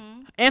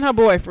 Mm-hmm. And her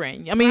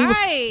boyfriend. I mean,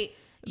 right.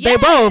 They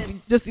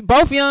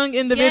both young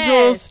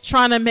individuals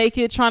trying to make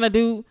it, trying to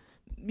do,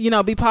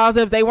 be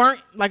positive. They weren't,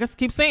 like I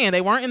keep saying,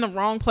 they weren't in the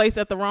wrong place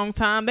at the wrong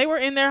time. They were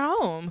in their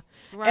home.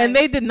 Right. And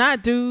they did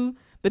not do.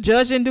 The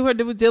judge didn't do her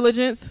due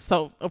diligence,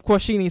 so of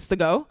course she needs to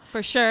go.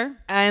 For sure.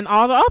 And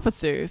all the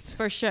officers.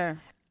 For sure.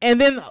 And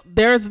then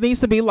there needs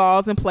to be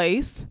laws in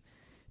place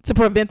to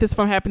prevent this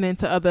from happening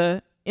to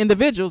other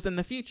individuals in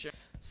the future.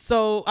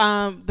 So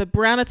the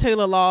Breonna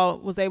Taylor law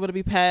was able to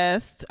be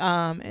passed,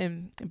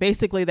 and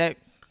basically that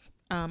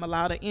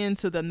allowed an end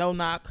to the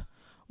no-knock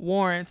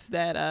warrants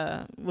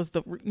that was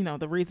the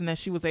reason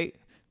that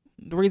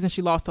the reason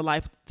she lost her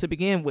life to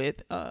begin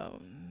with.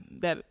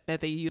 That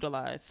they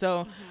utilize.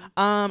 So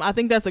I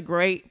think that's a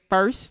great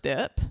first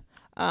step.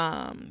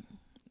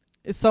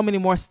 It's so many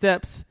more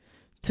steps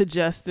to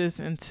justice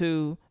and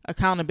to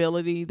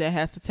accountability that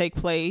has to take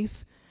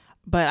place.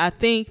 But I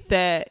think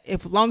that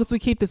as long as we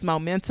keep this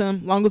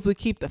momentum, long as we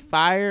keep the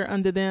fire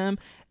under them,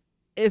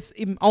 it's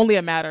only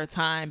a matter of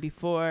time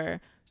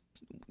before,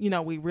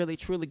 we really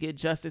truly get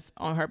justice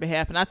on her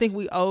behalf. And I think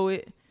we owe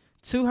it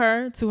to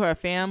her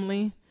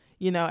family,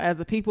 as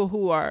a people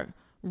who are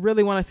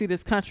really want to see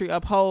this country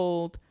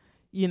uphold,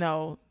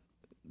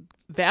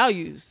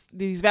 values,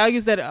 these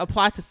values that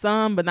apply to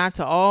some but not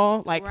to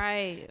all. Like,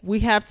 right.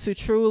 We have to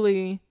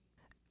truly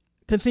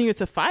continue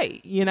to fight.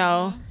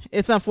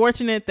 It's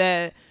unfortunate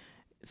that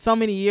so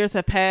many years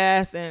have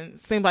passed and it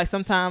seems like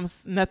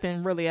sometimes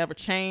nothing really ever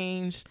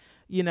changed.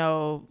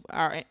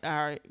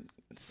 Our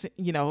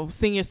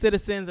senior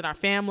citizens and our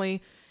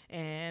family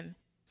and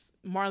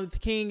Martin Luther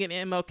King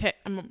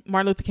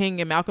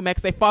and Malcolm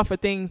X, they fought for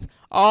things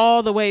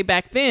all the way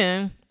back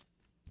then,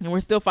 and we're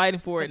still fighting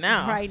for it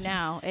now. Right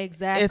now,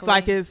 exactly. It's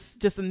like it's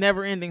just a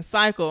never-ending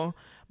cycle.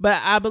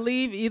 But I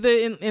believe either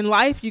in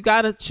life, you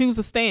got to choose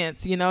a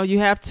stance. You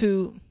have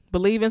to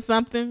believe in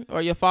something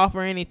or you fall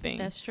for anything.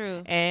 That's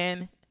true.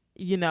 And,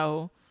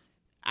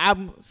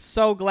 I'm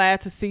so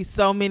glad to see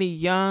so many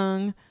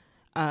young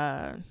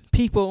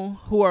people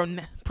who are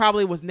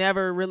probably was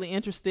never really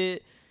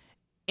interested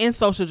in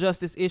social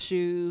justice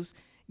issues,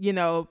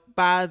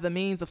 by the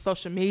means of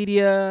social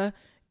media,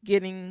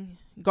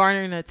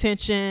 garnering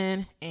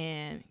attention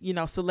and,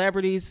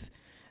 celebrities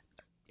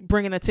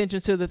bringing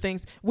attention to the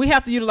things. We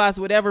have to utilize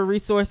whatever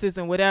resources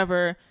and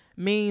whatever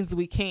means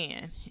we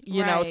can,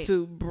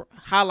 to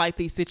highlight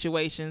these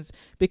situations,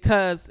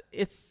 because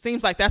it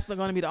seems like that's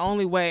going to be the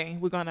only way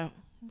we're going to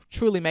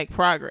truly make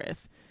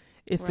progress.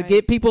 Is to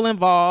get people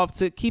involved,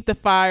 to keep the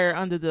fire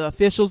under the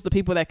officials, the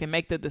people that can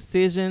make the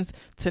decisions,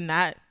 to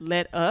not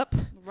let up.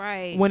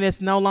 Right. When it's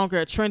no longer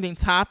a trending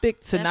topic,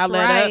 to not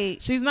let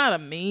up. She's not a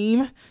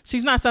meme.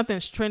 She's not something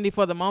that's trendy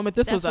for the moment.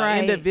 This was an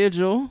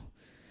individual.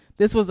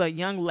 This was a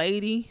young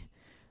lady.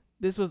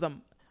 This was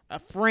a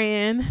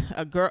friend,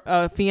 a girl,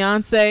 a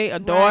fiance, a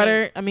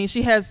daughter. Right. I mean,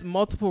 she has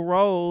multiple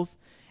roles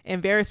in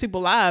various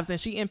people's lives, and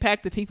she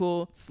impacted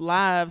people's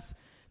lives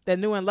that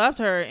knew and loved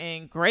her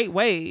in great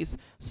ways.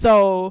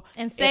 So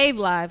and save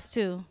lives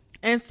too.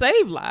 And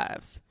save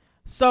lives.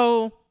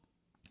 So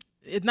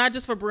it's not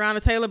just for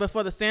Breonna Taylor, but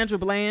for the Sandra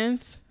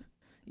Blands,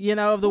 you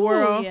know, of the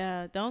world.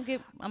 Yeah,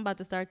 I'm about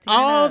to start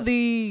all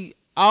the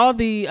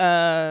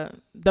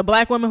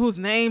black women whose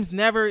names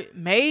never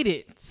made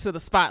it to the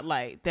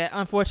spotlight that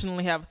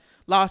unfortunately have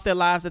lost their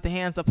lives at the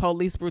hands of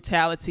police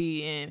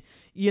brutality and,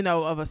 you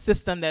know, of a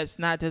system that's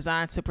not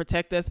designed to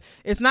protect us.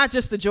 It's not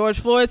just the George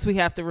Floyds we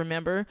have to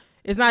remember.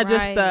 It's not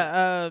just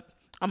the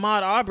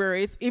Ahmaud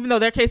Arbery's, even though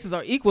their cases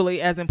are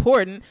equally as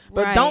important.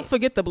 But don't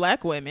forget the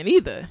black women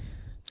either.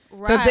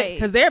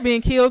 Because they're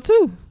being killed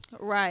too.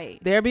 Right.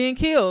 They're being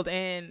killed,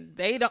 and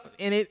they don't,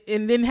 and it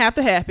didn't have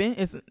to happen.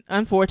 It's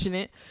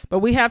unfortunate, but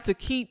we have to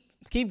keep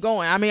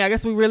going. I mean, I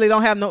guess we really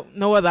don't have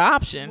no other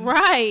option.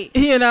 Right.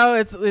 You know,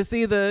 it's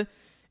either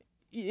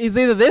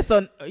this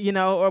or, you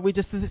know, or we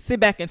just sit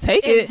back and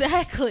take it.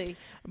 Exactly.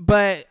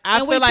 But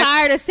we're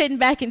tired of sitting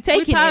back and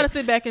taking it. We're tired of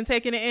sitting back and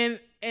taking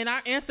it, and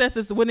our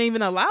ancestors wouldn't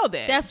even allow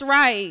that. That's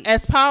right.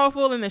 As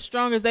powerful and as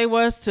strong as they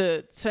was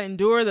to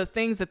endure the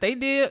things that they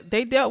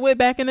dealt with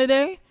back in the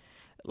day.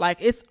 Like,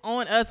 it's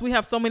on us. We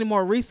have so many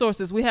more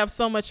resources. We have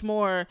so much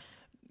more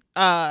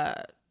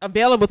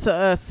available to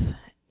us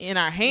in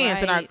our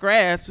hands, in our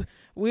grasp.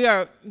 We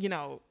are, you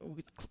know,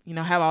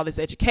 have all this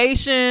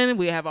education.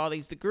 We have all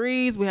these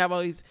degrees. We have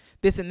all these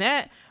this and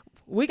that.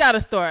 We got to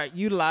start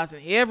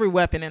utilizing every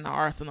weapon in the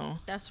arsenal.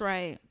 That's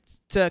right.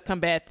 To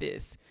combat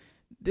this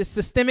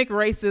systemic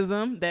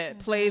racism that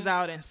plays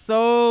out in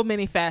so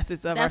many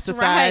facets of our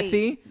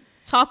society. Right.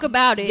 Talk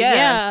about it. Yes.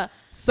 Yeah.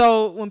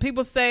 So when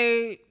people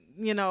say,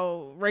 you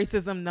know,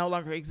 racism no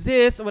longer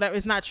exists or whatever,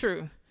 it's not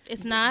true.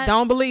 It's not.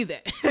 Don't believe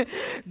that.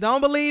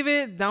 Don't believe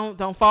it.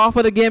 Don't fall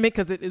for the gimmick,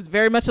 because it is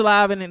very much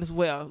alive and it is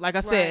well. Like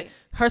I said,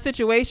 her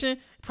situation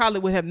probably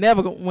would have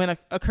never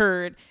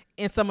occurred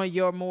in some of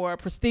your more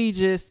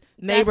prestigious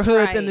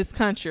neighborhoods in this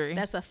country.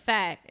 That's a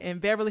fact. In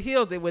Beverly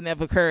Hills, it would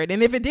never occurred.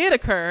 And if it did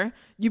occur,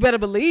 you better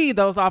believe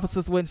those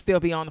officers wouldn't still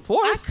be on the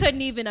force. I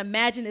couldn't even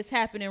imagine this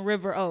happening in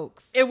River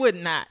Oaks. It would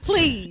not.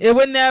 Please. It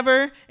would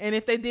never. And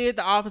if they did,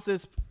 the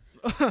officers,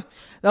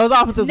 those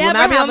officers would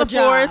not be on the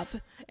force.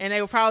 And they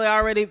would probably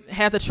already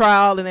had the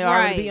trial, and they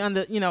already be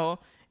under, you know,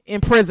 in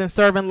prison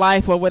serving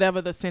life or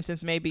whatever the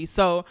sentence may be.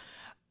 So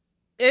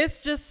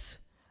it's just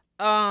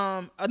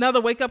another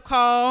wake up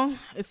call.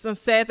 It's so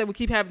sad that we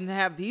keep having to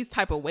have these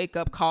type of wake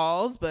up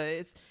calls, but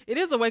it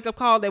is a wake up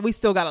call that we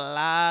still got a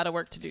lot of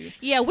work to do.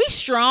 Yeah, we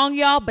strong,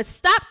 y'all, but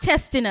stop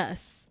testing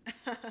us.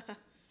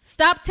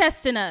 Stop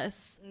testing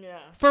us. Yeah.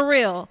 For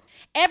real.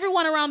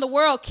 Everyone around the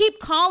world, keep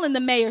calling the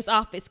mayor's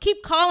office.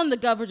 Keep calling the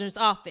governor's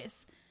office.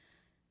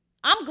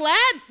 I'm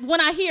glad when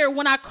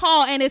I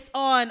call and it's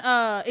on,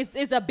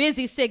 it's a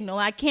busy signal.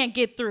 I can't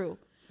get through.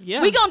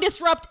 Yeah. We gonna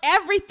disrupt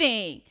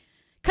everything,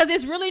 because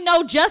there's really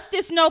no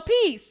justice, no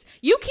peace.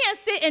 You can't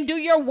sit and do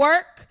your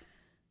work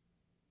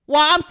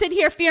while I'm sitting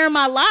here fearing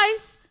my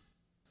life.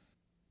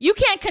 You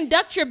can't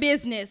conduct your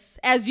business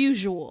as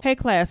usual. Hey,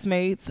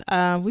 classmates.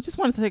 We just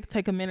wanted to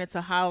take a minute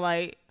to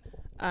highlight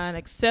an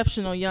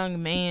exceptional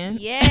young man.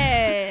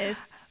 Yes.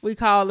 We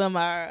call him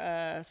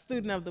our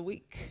student of the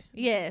week.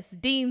 Yes,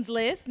 Dean's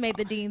List. Made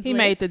the Dean's List. He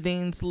made the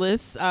Dean's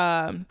List.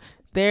 There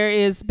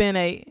has been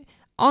a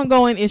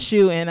ongoing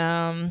issue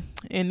in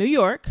New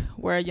York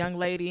where a young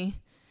lady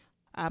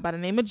by the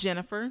name of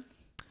Jennifer,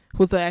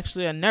 who's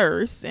actually a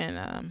nurse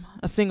and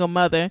a single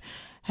mother,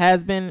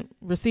 has been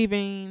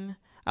receiving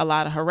a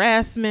lot of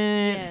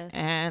harassment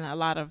and a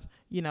lot of,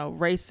 you know,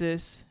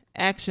 racist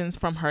actions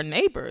from her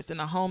neighbors in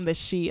a home that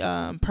she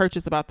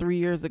purchased about 3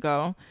 years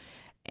ago.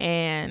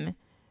 And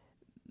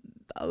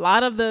a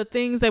lot of the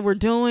things they were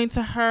doing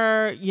to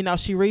her, you know,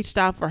 she reached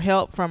out for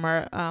help from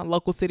her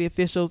local city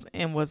officials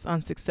and was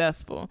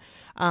unsuccessful.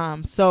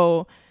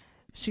 So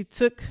she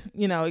took,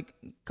 you know,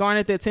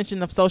 garnered the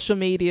attention of social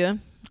media.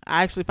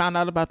 I actually found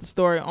out about the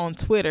story on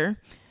Twitter,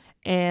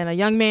 and a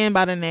young man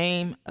by the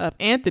name of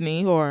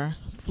Anthony, or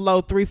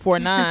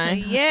Flo349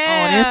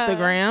 on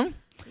Instagram.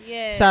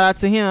 Yeah. Shout out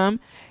to him.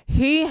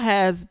 He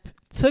has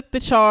took the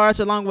charge,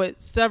 along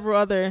with several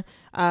other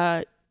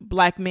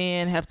black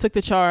men have took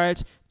the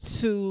charge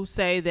to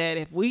say that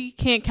if we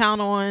can't count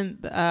on,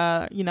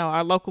 you know,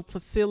 our local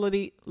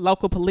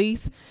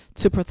police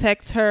to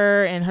protect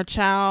her and her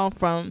child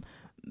from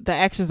the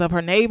actions of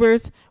her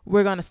neighbors,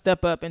 we're going to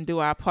step up and do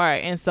our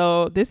part. And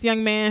so this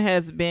young man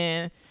has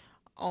been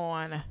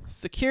on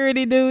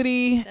security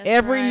duty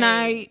every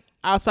night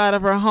outside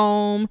of her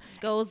home.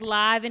 Goes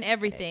live and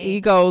everything.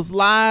 He goes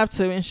live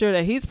to ensure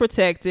that he's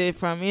protected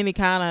from any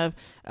kind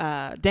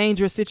of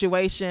dangerous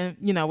situation.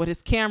 You know, with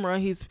his camera,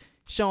 he's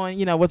showing,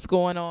 you know, what's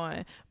going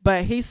on.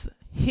 But he's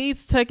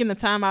taking the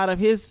time out of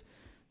his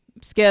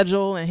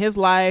schedule and his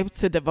life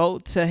to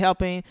devote to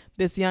helping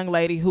this young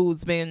lady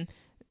who's been,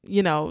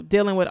 you know,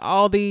 dealing with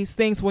all these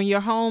things. When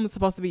your home is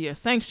supposed to be your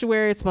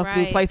sanctuary, it's supposed to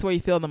be a place where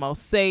you feel the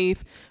most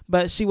safe,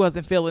 but she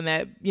wasn't feeling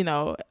that, you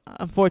know,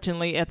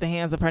 unfortunately, at the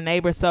hands of her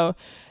neighbor. So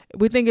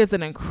we think it's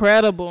an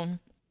incredible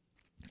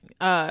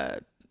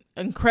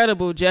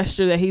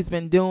gesture that he's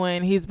been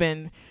doing. He's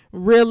been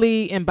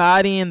really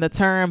embodying the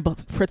term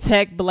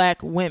protect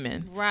black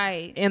women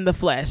in the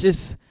flesh.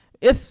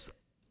 it's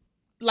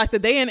like the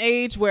day and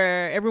age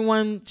where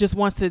everyone just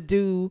wants to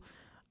do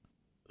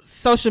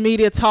social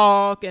media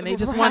talk and they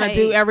just want to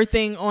do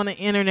everything on the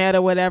internet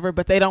or whatever,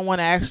 but they don't want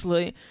to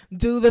actually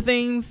do the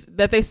things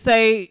that they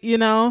say, you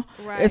know.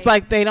 It's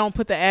like they don't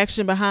put the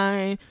action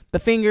behind the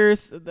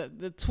fingers,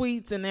 the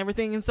tweets and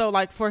everything. And so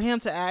like for him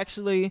to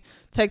actually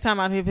take time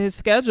out of his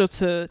schedule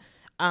to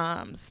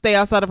stay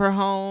outside of her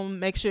home,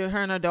 make sure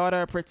her and her daughter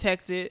are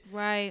protected,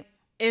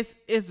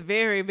 it's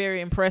very,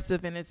 very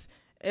impressive. And it's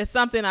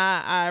something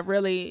I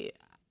really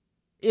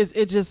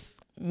it just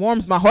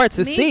warms my heart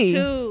to see.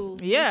 Too.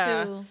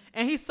 Yeah. Me too.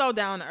 And he's so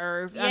down to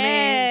earth.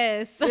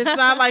 Yes. I mean, it's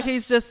not like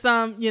he's just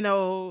some, you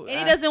know. And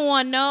he doesn't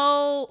want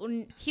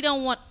he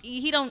don't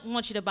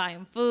want you to buy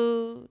him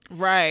food.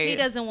 Right. He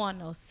doesn't want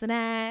no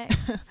snacks.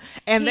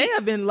 And they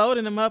have been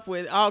loading him up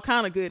with all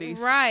kind of goodies.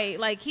 Right.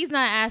 Like he's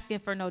not asking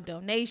for no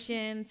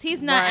donations.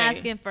 He's not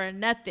asking for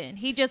nothing.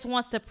 He just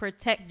wants to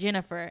protect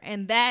Jennifer.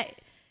 And that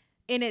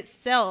in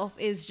itself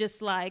is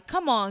just like,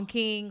 come on,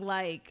 King,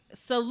 like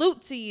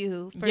salute to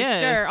you for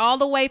sure. All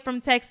the way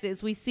from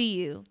Texas, we see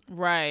you.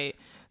 Right.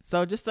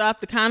 So just out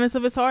the kindness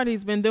of his heart,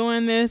 he's been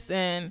doing this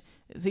and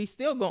he's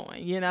still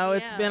going, you know.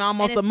 It's been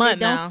almost a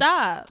month now. Don't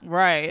stop.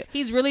 Right.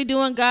 He's really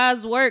doing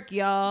God's work,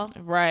 y'all.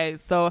 Right.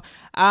 So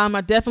I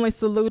definitely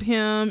salute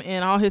him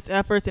and all his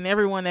efforts and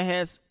everyone that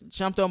has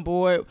jumped on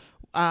board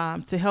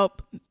to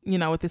help, you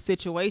know, with the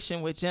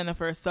situation with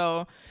Jennifer.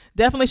 So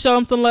definitely show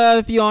him some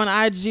love. If you're on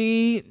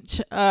IG,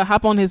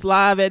 hop on his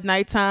live at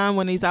nighttime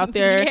when he's out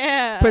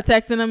there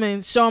protecting him,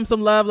 and show him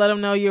some love. Let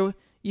him know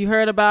you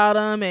heard about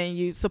him and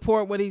you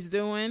support what he's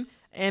doing.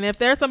 And if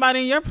there's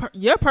somebody in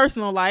your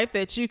personal life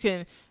that you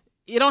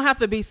don't have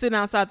to be sitting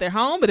outside their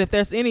home, but if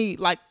there's any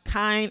like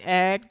kind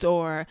act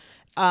or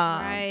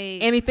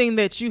anything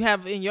that you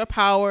have in your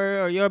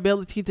power or your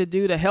ability to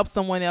do to help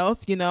someone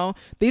else, you know,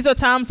 these are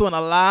times when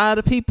a lot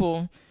of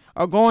people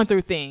are going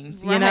through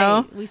things, you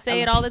know. We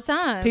say it all the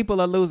time. People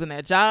are losing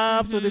their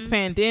jobs with this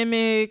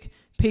pandemic.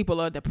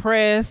 People are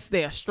depressed.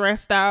 They are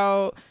stressed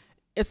out.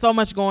 It's so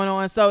much going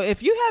on. So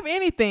if you have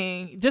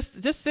anything,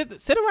 just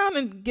sit around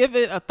and give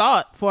it a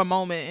thought for a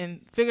moment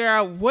and figure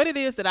out what it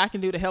is that I can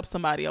do to help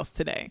somebody else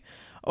today,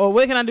 or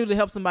what can I do to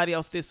help somebody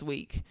else this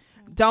week.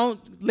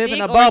 Don't live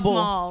in a bubble.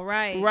 Small,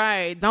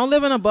 right. Don't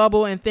live in a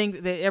bubble and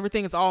think that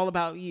everything is all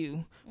about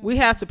you. We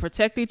have to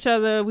protect each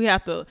other. We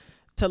have to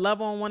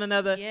love on one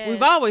another. Yes.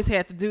 We've always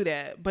had to do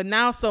that, but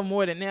now so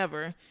more than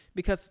ever,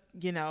 because,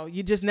 you know,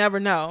 you just never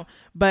know.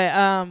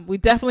 But we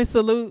definitely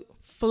salute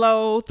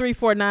Flo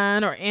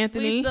 349 or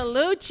Anthony. We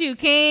salute you,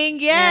 King.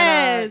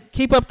 Yes. And,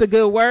 keep up the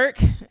good work.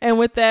 And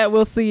with that,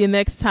 we'll see you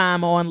next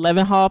time on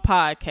Leavenhall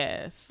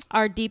Podcast.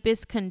 Our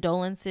deepest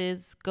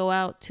condolences go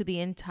out to the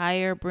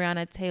entire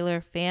Breonna Taylor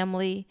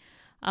family.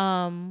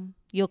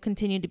 You'll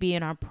continue to be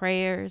in our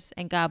prayers,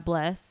 and God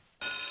bless.